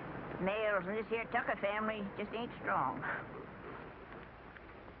 Nails in this here Tucker family just ain't strong.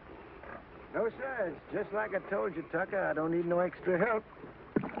 No, sir. It's just like I told you, Tucker. I don't need no extra help.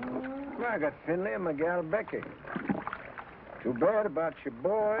 I got Finley and my gal Becky. Too bad about your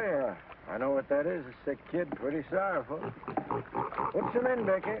boy. I know what that is, a sick kid. Pretty sorrowful. Put some in,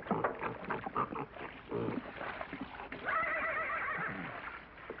 Becky.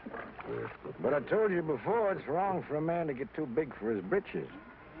 But I told you before, it's wrong for a man to get too big for his britches.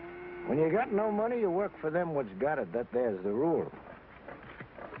 When you got no money, you work for them what's got it. That there's the rule.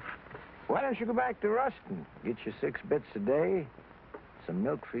 Why don't you go back to Ruston? Get you 6 bits a day, some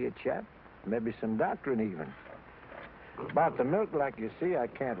milk for your chap, maybe some doctrine even. About the milk, like you see, I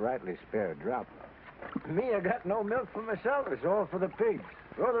can't rightly spare a drop. Me, I got no milk for myself. It's all for the pigs.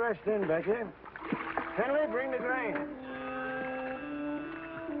 Throw the rest in, Becky. Finley, bring the grain.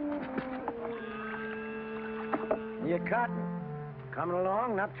 Your cotton. Coming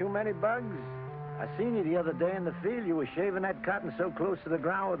along, not too many bugs. I seen you the other day in the field. You were shaving that cotton so close to the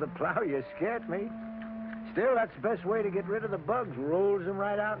ground with the plow, you scared me. Still, that's the best way to get rid of the bugs. Rolls them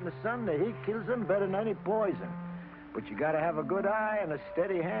right out in the sun. The heat kills them better than any poison. But you gotta have a good eye and a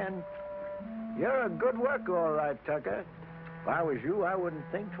steady hand. You're a good worker, all right, Tucker. If I was you, I wouldn't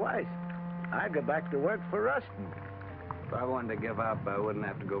think twice. I'd go back to work for Ruston. If I wanted to give up, I wouldn't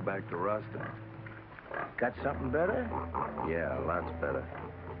have to go back to Ruston. Got something better? Yeah, lots better.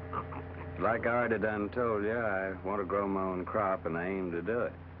 Like I already done told you, I want to grow my own crop, and I aim to do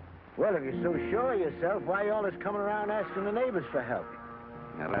it. Well, if you're so sure of yourself, why you always coming around asking the neighbors for help?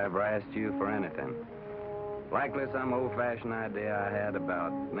 Have I ever asked you for anything? Likely some old-fashioned idea I had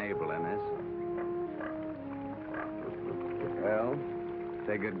about neighborliness. Well,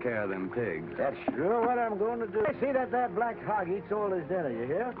 take good care of them pigs. That's sure what I'm going to do. See that black hog eats all his dinner, you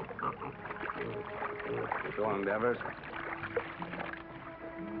hear? So long, Devers.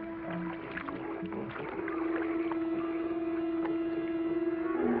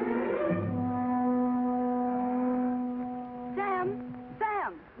 Sam!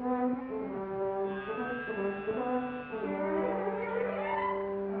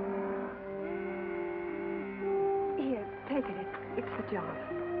 Here, take it. It's the job.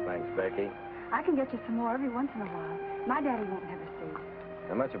 Thanks, Becky. I can get you some more every once in a while. My daddy won't have a seed.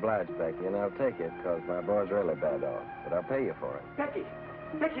 I'm much obliged, Becky, and I'll take it, because my boy's really bad off. But I'll pay you for it. Becky,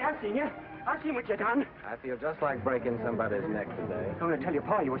 I've seen you. I've seen what you done. I feel just like breaking somebody's neck today. I'm going to tell your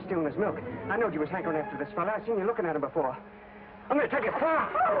pa you were stealing his milk. I knowed you was hankering after this fella. I've seen you looking at him before. I'm going to tell your pa.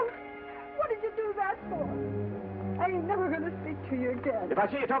 Oh, what did you do that for? I ain't never going to speak to you again. If I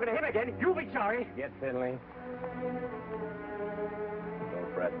see you talking to him again, you'll be sorry. Get Finley.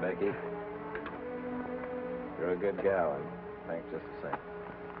 Don't fret, Becky. You're a good gal, and thanks just the same.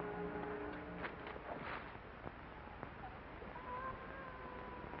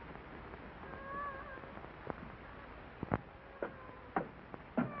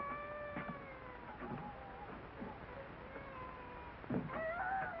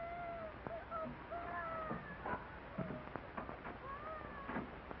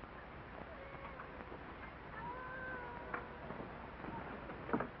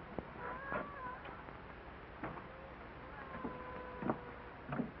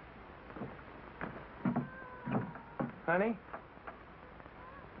 Honey?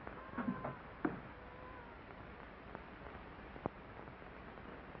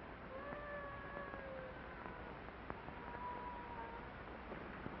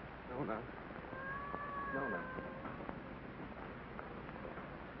 Nona.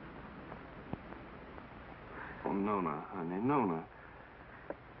 Oh, Nona, honey, Nona.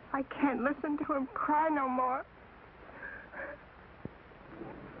 I can't listen to him cry no more.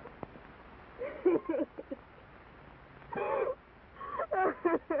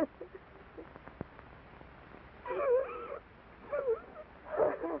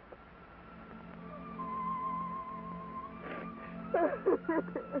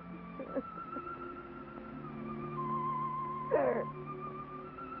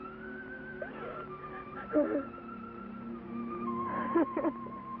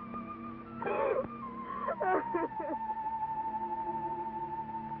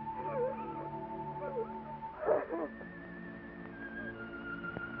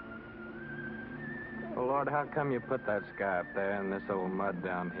 Well, Lord, how come you put that sky up there and this old mud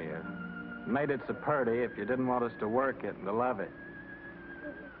down here? Made it so pretty if you didn't want us to work it and to love it.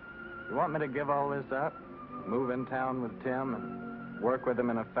 You want me to give all this up? Move in town with Tim and work with him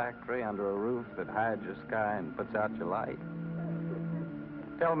in a factory under a roof that hides your sky and puts out your light?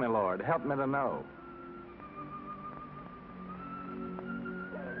 Tell me, Lord, help me to know.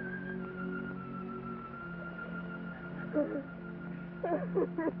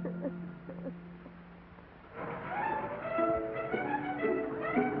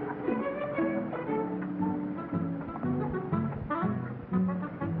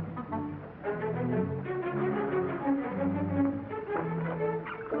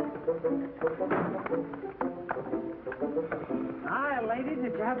 Hi, lady.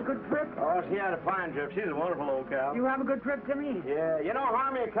 Did you have a good trip? Oh, she had a fine trip. She's a wonderful old cow. You have a good trip, Timmy? Yeah, you know,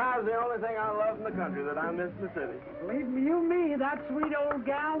 Harmony, a cow's the only thing I love in the country that I miss in the city. Believe me, that sweet old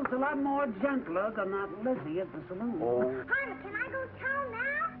gal's a lot more gentler than that Lizzie at the saloon. Oh. Honey, can I go to town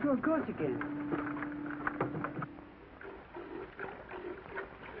now? Well, of course you can.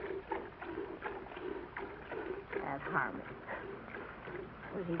 That Harmon.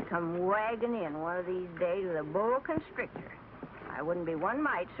 Well, he'd come wagging in one of these days with a boa constrictor. I wouldn't be one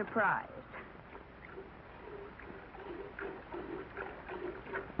mite surprised.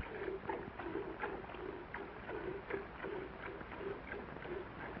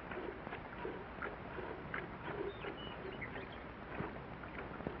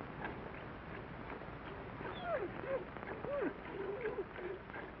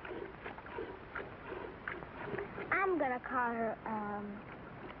 I'm gonna call her,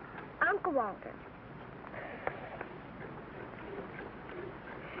 Uncle Walter.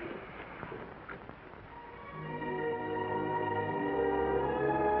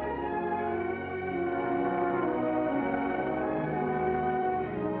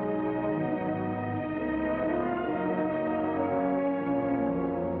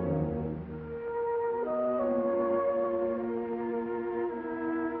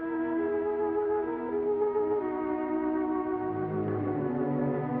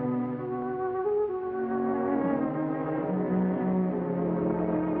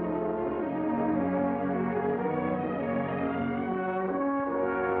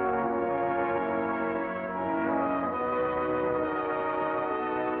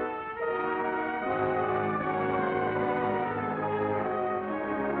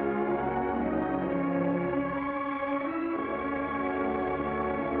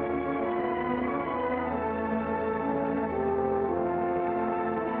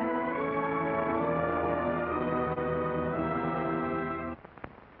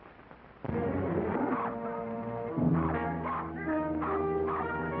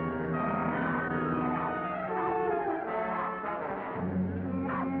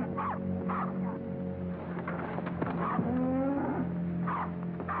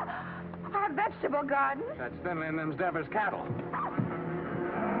 Our vegetable garden. That's thinly in them's Devers cattle.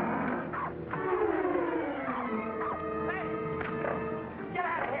 Get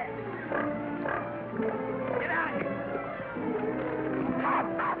out of here! Get out of here!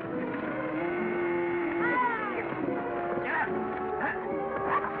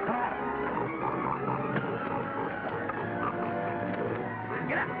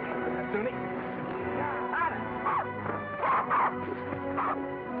 Get up! Sunni.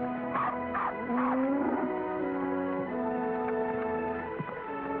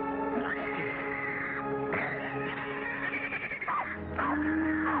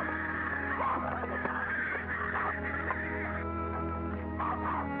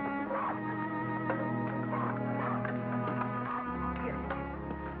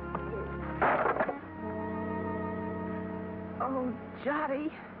 Oh,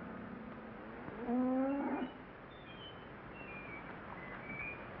 Jotty.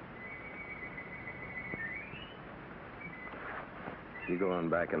 You go on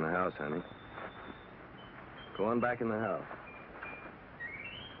back in the house, honey. Go on back in the house.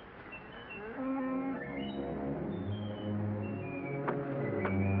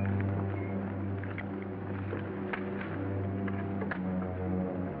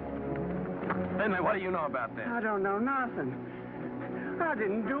 Finley, what do you know about this? I don't know nothing. I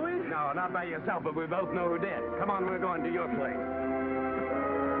didn't do it. No, not by yourself, but we both know who did. Come on, we're going to your place.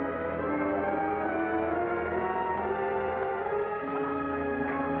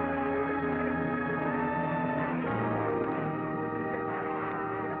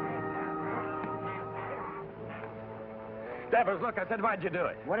 Devers, look, I said, why'd you do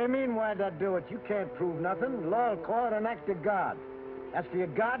it? What do you mean, why'd I do it? You can't prove nothing. Law will call it an act of God. As for your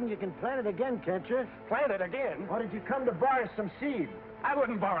garden, you can plant it again, can't you? Plant it again? Or did you come to borrow some seed? I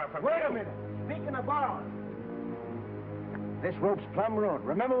wouldn't borrow from Wait you. a minute. Speaking of borrowing, this rope's plumb ruined.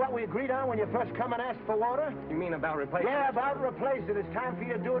 Remember what we agreed on when you first come and asked for water? You mean about replacing Yeah, it? about replace it. It's time for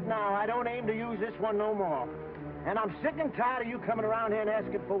you to do it now. I don't aim to use this one no more. And I'm sick and tired of you coming around here and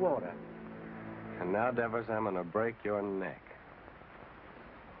asking for water. And now, Devers, I'm going to break your neck.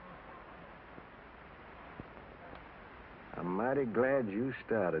 I'm mighty glad you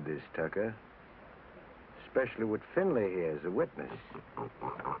started this, Tucker. especially with Finley here as a witness.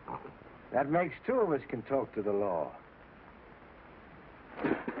 That makes two of us can talk to the law.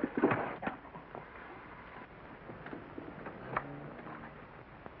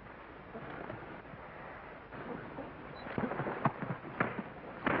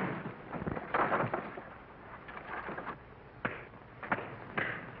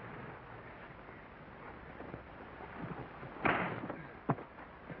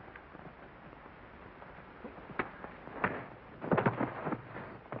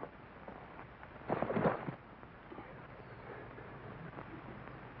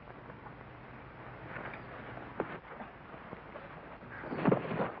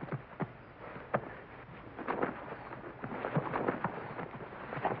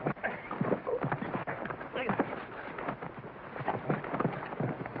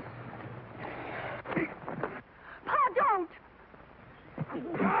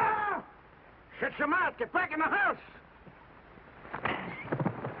 Shut your mouth. Get back in the house.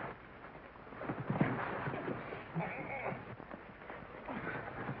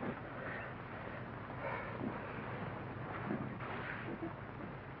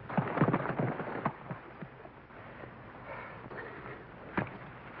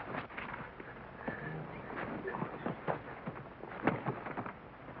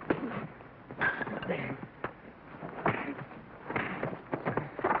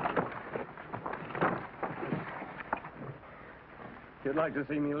 You'd like to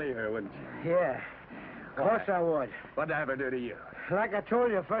see me leave her, wouldn't you? Yeah, of course I would. What'd I ever do to you? Like I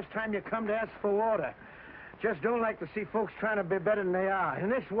told you, first time you come to ask for water. Just don't like to see folks trying to be better than they are. In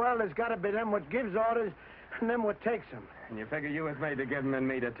this world, there's got to be them what gives orders and them what takes them. And you figure you was made to give them and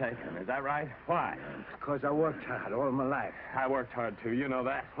me to take them. Is that right? Why? Because I worked hard all my life. I worked hard, too. You know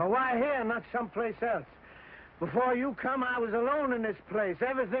that. Well, why here, not someplace else? Before you come, I was alone in this place.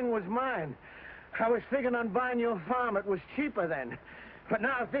 Everything was mine. I was thinking on buying your farm. It was cheaper then. But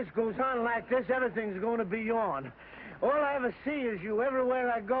now if this goes on like this, everything's going to be yours. All I ever see is you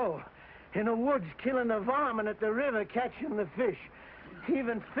everywhere I go. In the woods killing the varmint, at the river catching the fish.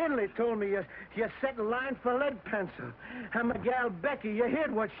 Even Finley told me you set a line for lead pencil. And my gal Becky, you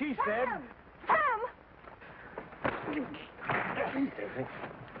heard what she said. Sam!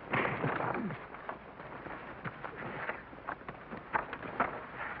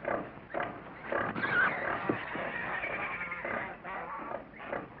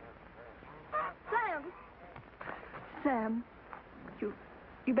 Sam,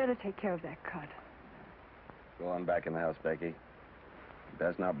 you better take care of that cut. Go on back in the house, Becky.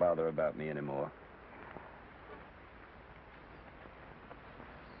 Best not bother about me anymore.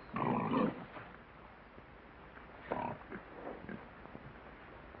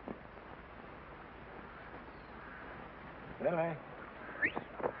 Billy.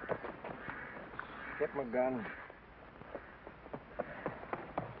 Get my gun.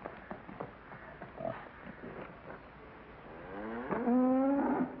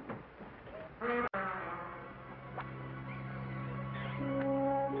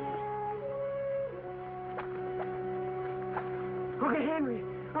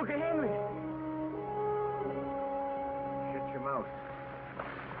 Uncle Henry. Shut your mouth.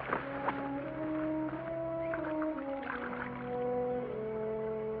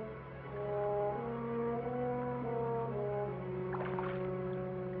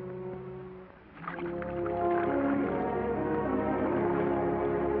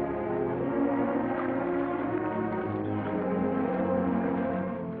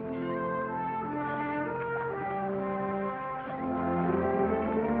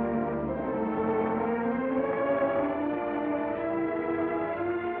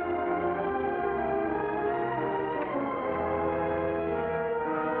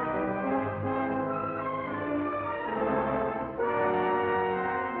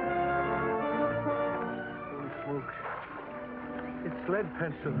 Lead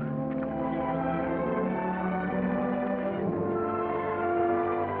pencil.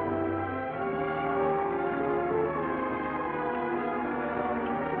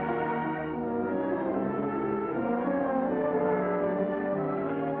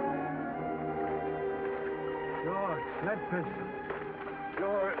 Sure, it's lead pencil.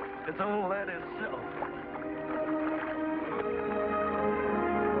 Sure, it's all lead itself.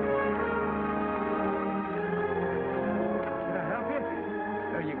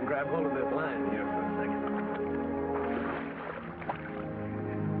 You can grab hold of this line here for a second.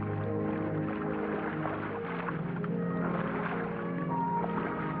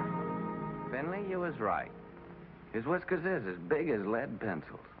 Finley, you was right. His whiskers is as big as lead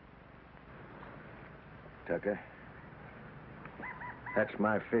pencils. Tucker, that's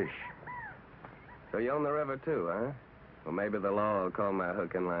my fish. So you own the river, too, huh? Well, maybe the law will call my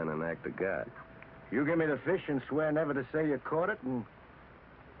hook and line an act of God. You give me the fish and swear never to say you caught it, and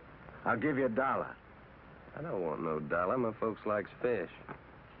I'll give you $1. I don't want no dollar. My folks likes fish.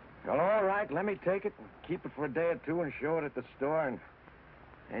 Well, all right, let me take it and keep it for a day or two and show it at the store, and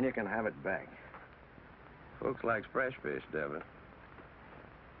then you can have it back. Folks likes fresh fish, Deborah.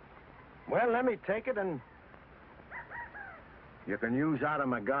 Well, let me take it, and you can use out of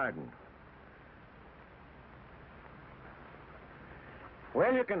my garden.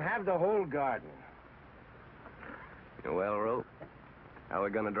 Well, you can have the whole garden. Well, Rope, how are we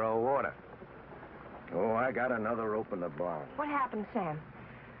going to draw water? Oh, I got another rope in the barn. What happened, Sam?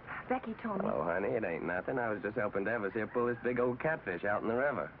 Becky told me. Hello, honey. It ain't nothing. I was just helping Devers here pull this big old catfish out in the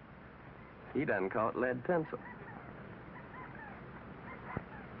river. He done caught lead pencil.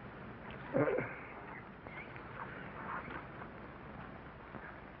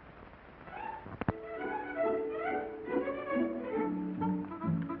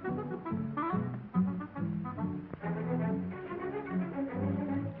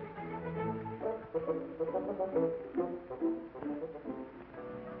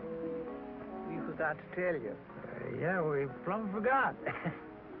 Forgot to tell you. Yeah, we plumb forgot.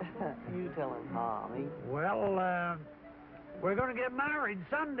 You tell him, Harvey. Well, we're going to get married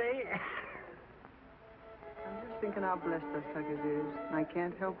Sunday. I'm just thinking how blessed us Tuckers is. I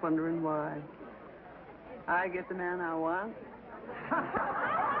can't help wondering why. I get the man I want.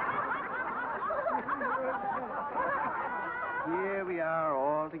 Here we are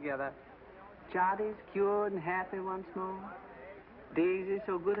all together. Jottie's cured and happy once more. Daisy's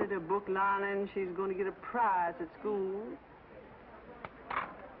so good at her book learning, she's going to get a prize at school.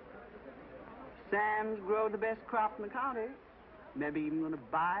 Sam's grown the best crop in the county. Maybe even going to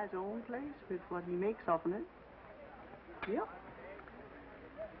buy his own place with what he makes off of it. Yep.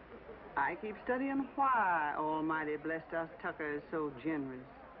 I keep studying why Almighty blessed us Tuckers so generous.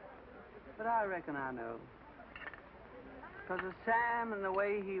 But I reckon I know. Because of Sam and the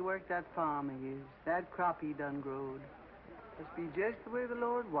way he worked that farm of his, that crop he done growed. Must be just the way the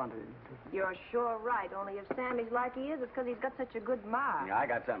Lord wanted it. You're sure right. Only if Sammy's like he is, it's because he's got such a good ma. Yeah, I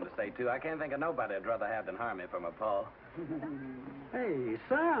got something to say, too. I can't think of nobody I'd rather have than Harmony for my pa. Hey,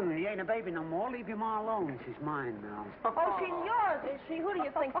 son, he ain't a baby no more. Leave your ma alone. She's mine now. Oh, she's yours, is she? Who do you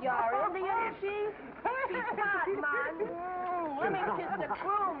think you are, Indian, is she? She's not mine. Let me kiss the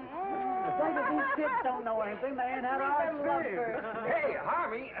groom. The thing is, these kids don't know anything. They ain't had our experience. Hey,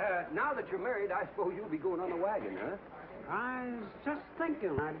 Harvey, now that you're married, I suppose you'll be going on the wagon, huh? I was just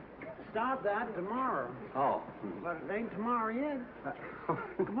thinking I'd start that tomorrow. Oh. But it ain't tomorrow yet.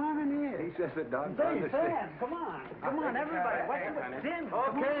 Come on in here. He says it done. Say, Sam, come on. Come on, everybody. What's the Tim?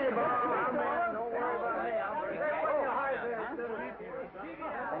 Okay, Bob, I'm in. Don't worry about me.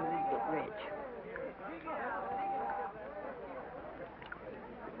 Rich.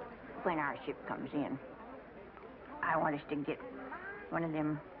 When our ship comes in, I want us to get one of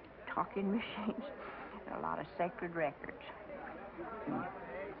them talking machines and a lot of sacred records.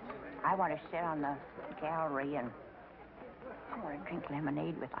 I want to sit on the gallery and I want to drink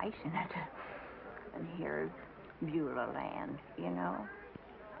lemonade with ice in it and hear Beulah Land, you know.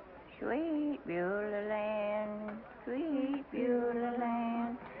 Sweet Beulah Land, sweet Beulah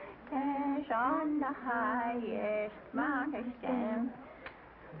Land, as on the highest mountain stand.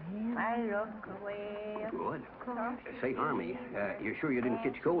 I look away. Good. Say, Harmony, you're sure you didn't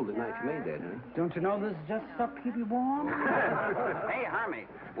catch cold the night you made that, huh? Don't you know this is just stuff to keep you warm? Hey, Harmony,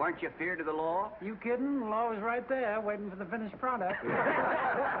 weren't you feared of the law? You kidding? The law was right there, waiting for the finished product.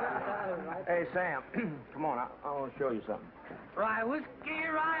 Hey, Sam, come on. I want to show you something. Rye whiskey,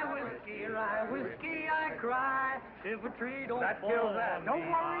 I cry. If a tree don't That fall kills that. on me,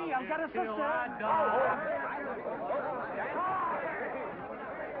 Don't worry, I've got a till sister. I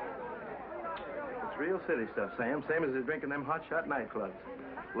It's real city stuff, Sam. Same as they're drinking them hot shot nightclubs.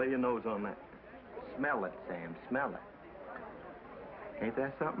 Lay your nose on that. Smell it, Sam. Smell it. Ain't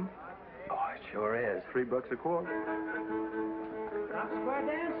that something? Oh, it sure is. $3 a quart. Drop square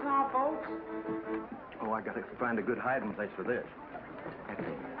dance now, folks. Oh, I gotta find a good hiding place for this. That's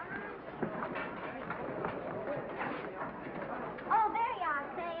it. Oh, there you are,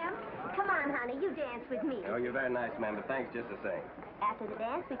 Sam. Come on, honey. You dance with me. Oh, you're very nice, man, but thanks just the same. After the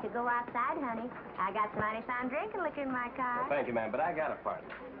dance, we could go outside, honey. I got some mighty fine drinking liquor in my car. Well, thank you, man, but I got a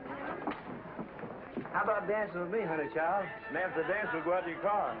partner. How about dancing with me, honey child? And after the dance, we'll go out to your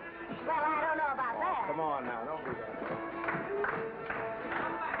car. Well, I don't know about that. Come on now, don't do that.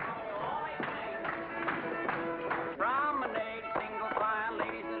 Promenade, single file,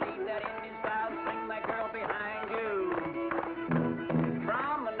 ladies that lead that Indian style, sing that girl behind you.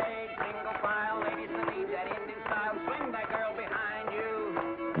 Promenade, single file, ladies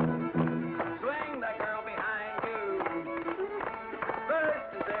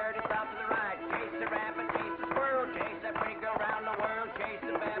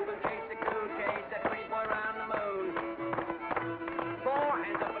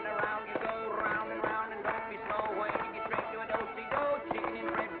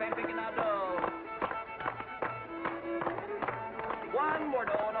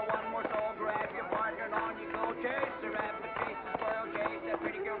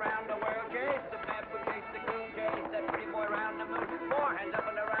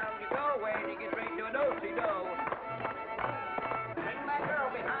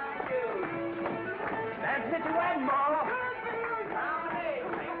Get your wagon, Marlo.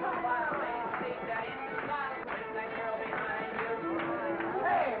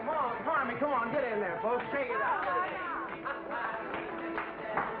 Hey, Mom, Harmony, come on, get in there, folks. Shake it out.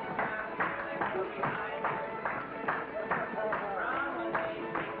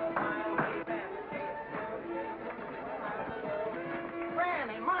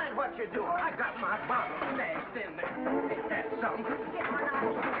 Granny, mind what you're doing. I got my bottle smashed in there. Ain't that something? Get one out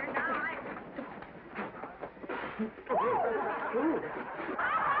of here now.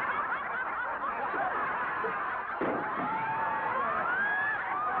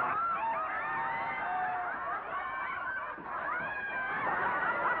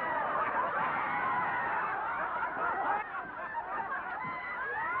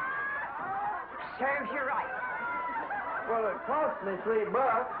 Serves you right. Well, it cost me $3.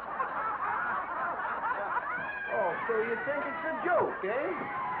 Oh, so you think it's a joke, eh?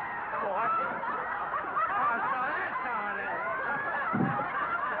 What? Oh, so that's how it is.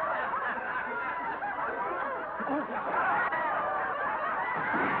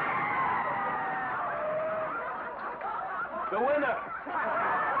 The winner!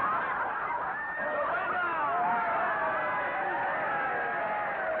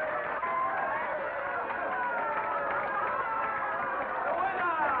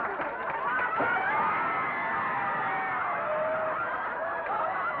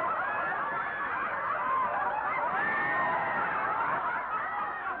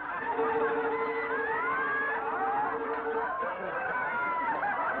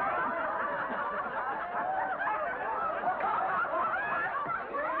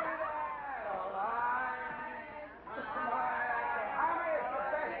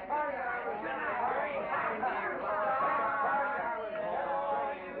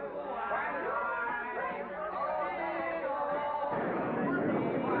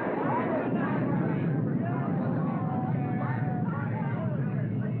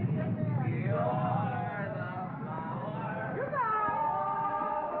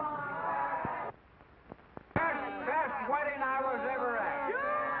 Best wedding I was ever at.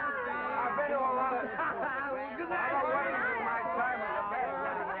 I've been to a lot of weddings in my time. Was the best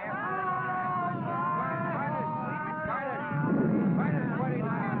wedding there. Finest wedding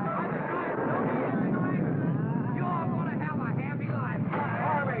I ever. You all gonna have a happy life.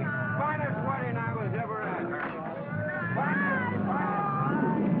 Harvey, finest wedding I was ever at.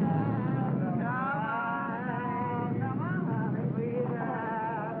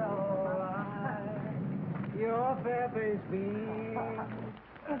 Your feathers beat.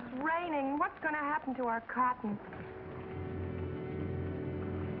 It's raining. What's going to happen to our cotton?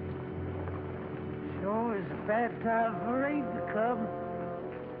 Sure is a bad time for rain to come.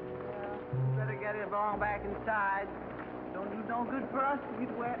 Better get it along back inside. Don't do no good for us to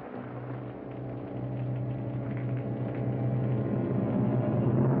get wet.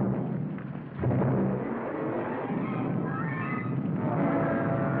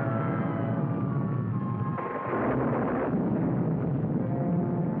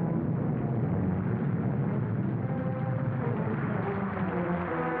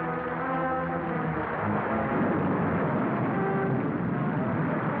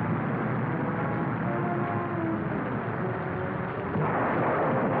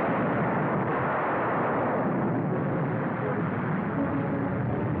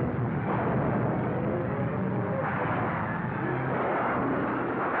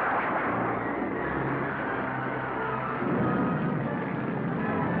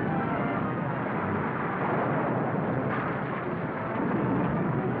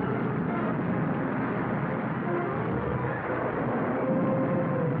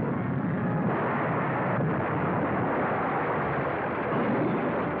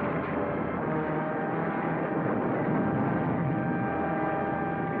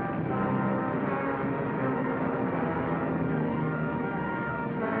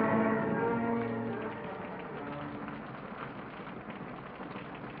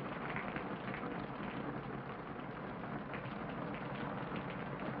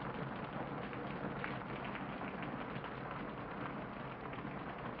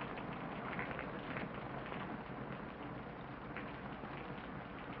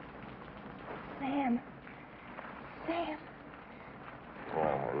 Sam. Sam.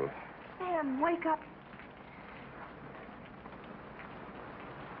 Oh, Ruth. Sam, wake up.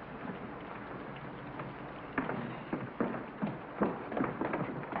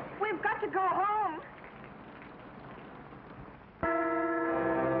 We've got to go home.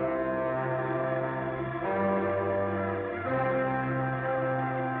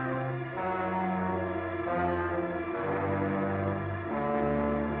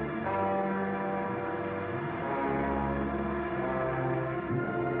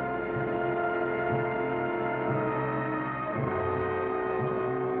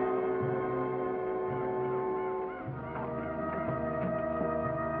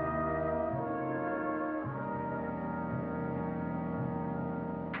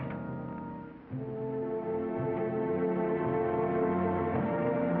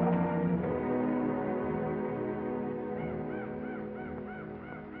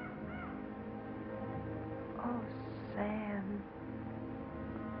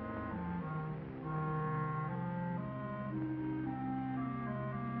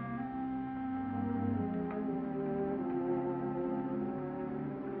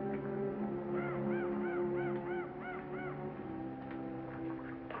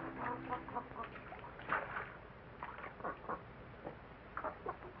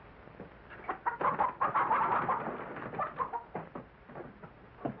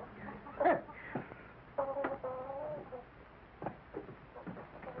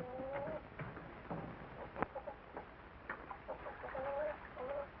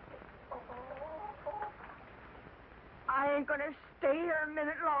 ain't gonna stay here a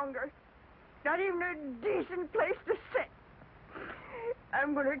minute longer. Not even a decent place to sit.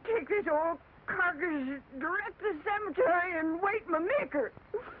 I'm gonna take this old carcass direct to the cemetery and wait my maker.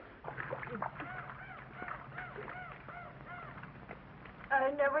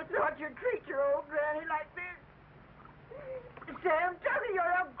 I never thought you'd treat your old granny like this. Sam Tucker, you're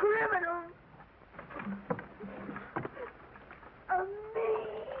a criminal. A mean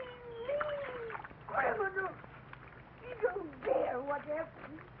criminal. You don't dare what you...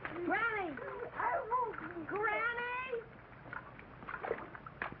 Granny! I won't. Granny!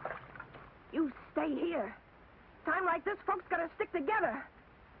 You stay here. Time like this, folks gotta stick together.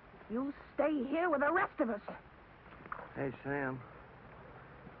 You stay here with the rest of us. Hey, Sam.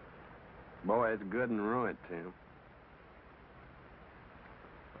 Boy, it's good and ruined, Tim.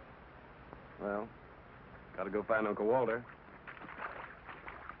 Well, gotta go find Uncle Walter.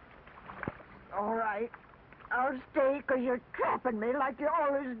 All right. I'll stay because you're trapping me like you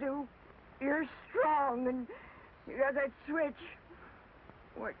always do. You're strong and you got that switch.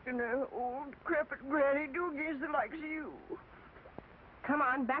 What can an old crepit granny do against the likes of you? Come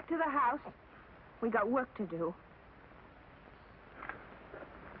on, back to the house. We got work to do.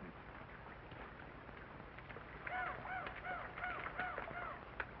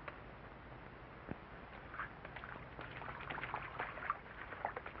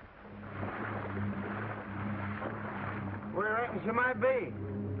 Where reckons you might be?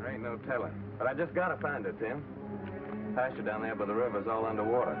 There ain't no telling. But I just gotta find her, Tim. Pasture down there by the river's all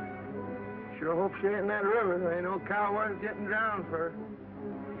underwater. Sure hope she ain't in that river. There ain't no cow worth getting drowned for.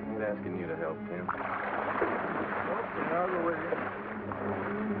 Ain't asking you to help, Tim. Okay, I'll go with you.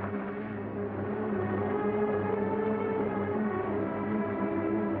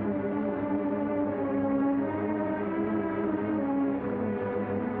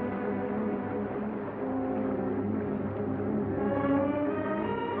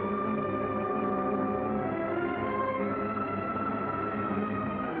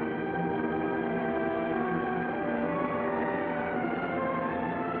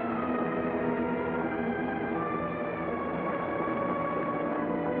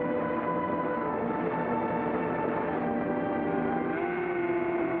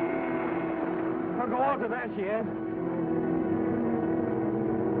 There she is.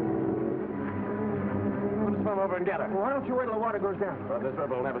 We'll swim over and get her. Well, why don't you wait till the water goes down? Well, this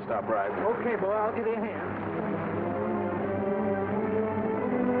river will never stop rising. Okay, boy, I'll give you a hand.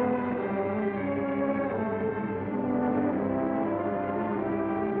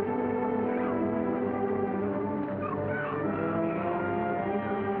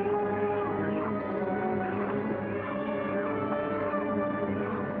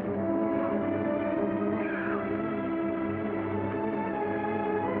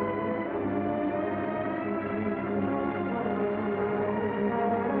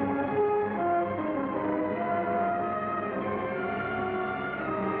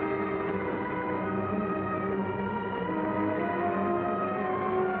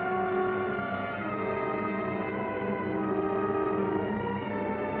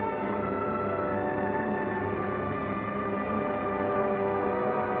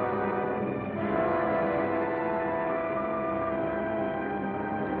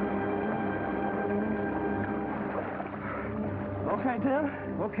 Okay, Tim?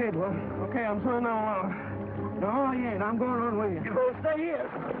 Okay, boy. Okay, I'm swimming along. No, you ain't. I'm going on with you. You both stay here.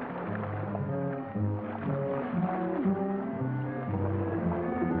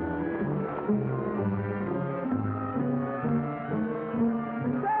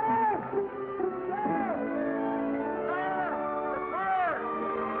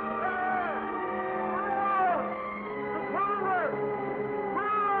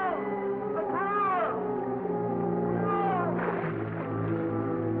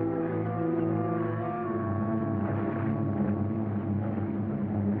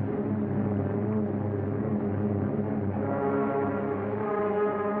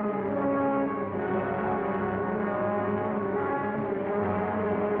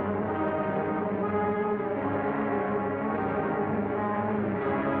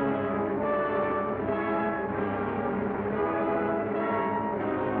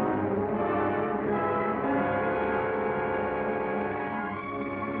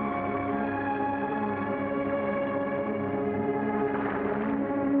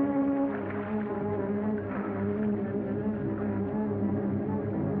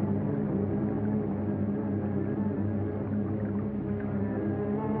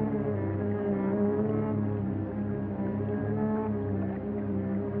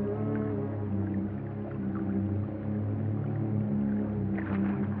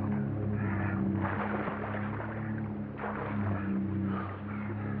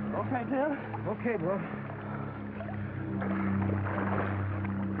 Okay, Tim? Okay, boy.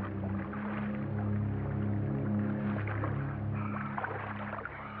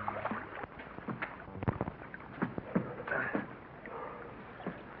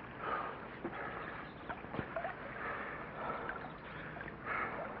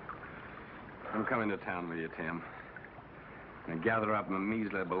 I'm coming to town with you, Tim. And gather up my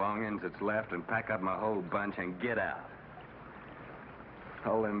measly belongings that's left and pack up my whole bunch and get out.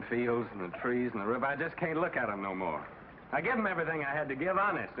 All them fields and the trees and the river, I just can't look at them no more. I give them everything I had to give,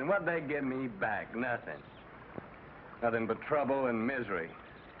 honest, and what'd they give me back? Nothing. Nothing but trouble and misery.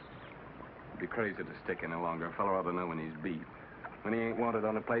 It'd be crazy to stick any longer. A fellow ought to know when he's beat. When he ain't wanted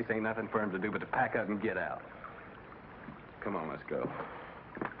on a place, ain't nothing for him to do but to pack up and get out. Come on, let's go.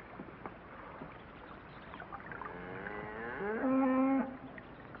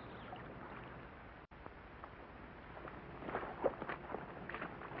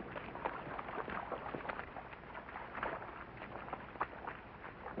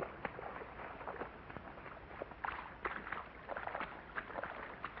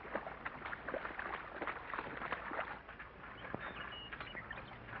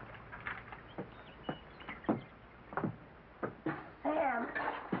 Sam,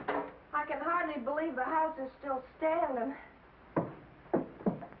 I can hardly believe the house is still standing.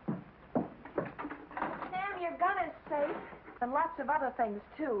 Sam, your gun is safe. And lots of other things,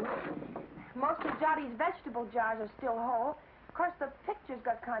 too. Most of Johnny's vegetable jars are still whole. Of course, the pictures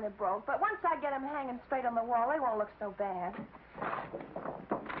got kind of broke, but once I get them hanging straight on the wall, they won't look so bad.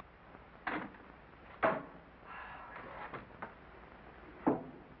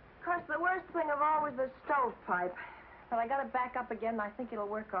 Of course, the worst thing of all was the stovepipe. But I got it back up again, and I think it'll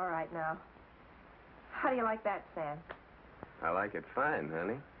work all right now. How do you like that, Sam? I like it fine,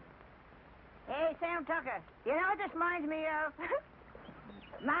 honey. Hey, Sam Tucker, you know what this reminds me of?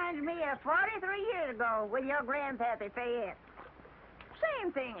 Reminds me of 43 years ago with your grandpappy Fayette.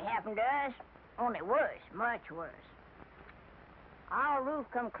 Same thing happened to us, only worse, much worse. Our roof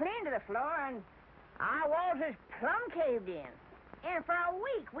come clean to the floor, and our walls is plumb caved in. And for a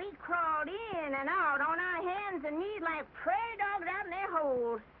week, we crawled in and out on our hands and knees like prairie dogs out in their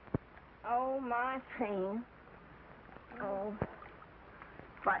holes. Oh, my thing. Oh.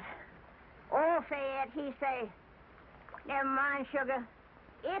 But old Fayette, he say, never mind, sugar.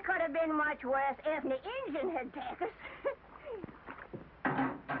 It could have been much worse if the engine had taken us.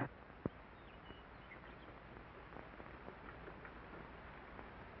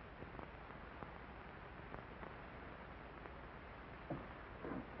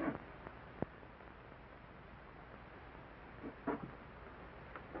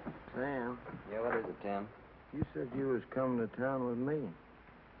 Sam. Yeah, what is it, Tim? You said you was coming to town with me.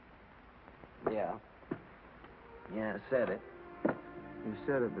 Yeah. Yeah, I said it. You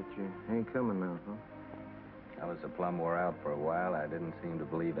said it, but you ain't coming now, huh? I was so plumb wore out for a while, I didn't seem to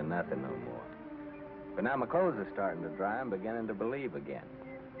believe in nothing no more. But now my clothes are starting to dry, I'm beginning to believe again.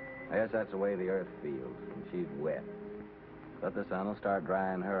 I guess that's the way the earth feels, and she's wet. But the sun will start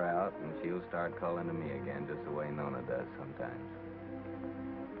drying her out, and she'll start calling to me again, just the way Nona does sometimes.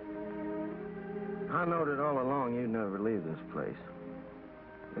 I knowed it all along you'd never leave this place.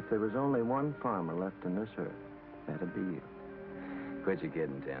 If there was only one farmer left in this earth, that'd be you. Quit your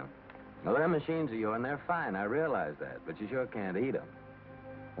kidding, Tim. Well, them machines of yours, they're fine, I realize that, but you sure can't eat them.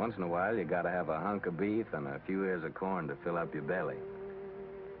 Once in a while, you gotta have a hunk of beef and a few ears of corn to fill up your belly.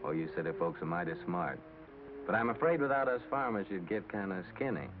 Oh, you city folks are mighty smart. But I'm afraid without us farmers, you'd get kind of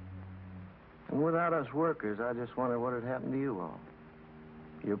skinny. And without us workers, I just wonder what had happened to you all.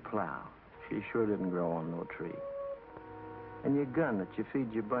 Your plow. She sure didn't grow on no tree. And your gun that you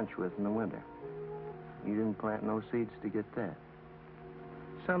feed your bunch with in the winter. You didn't plant no seeds to get that.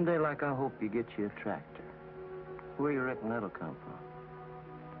 Someday, like I hope, you get you a tractor. Where you reckon that'll come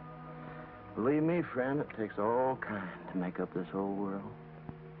from? Believe me, friend, it takes all kind to make up this whole world.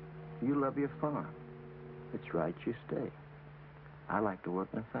 You love your farm. It's right you stay. I like to work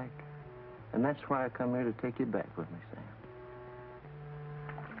in a factory. And that's why I come here to take you back with me, Sam.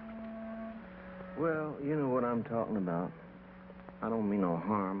 Well, you know what I'm talking about. I don't mean no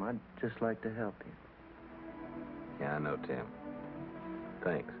harm. I'd just like to help you. Yeah, I know, Tim.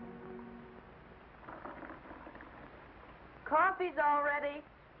 Thanks. Coffee's all ready.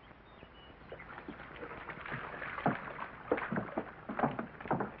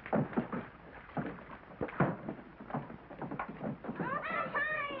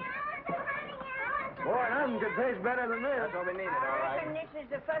 Boy, nothing could taste better than this. That's what we needed, all I right. reckon this is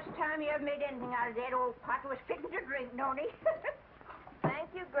the first time you ever made anything out of that old pot was fitting to drink, don't he? Thank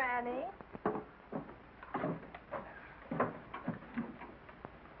you, Granny.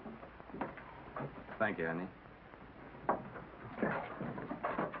 Thank you, honey.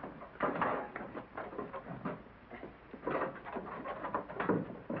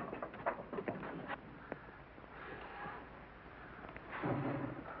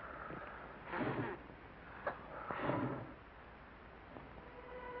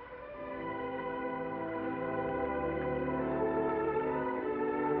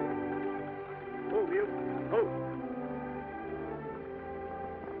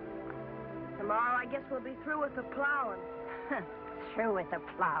 Tomorrow, I guess we'll be through with the plowing. Through with the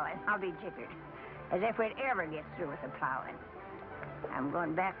plowing. I'll be jiggered. As if we'd ever get through with the plowing. I'm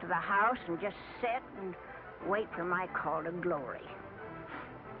going back to the house and just sit and wait for my call to glory.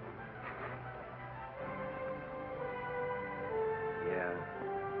 Yeah.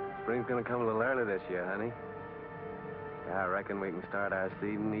 Spring's gonna come a little early this year, honey. Yeah, I reckon we can start our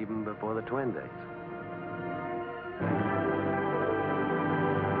seeding even before the twin days.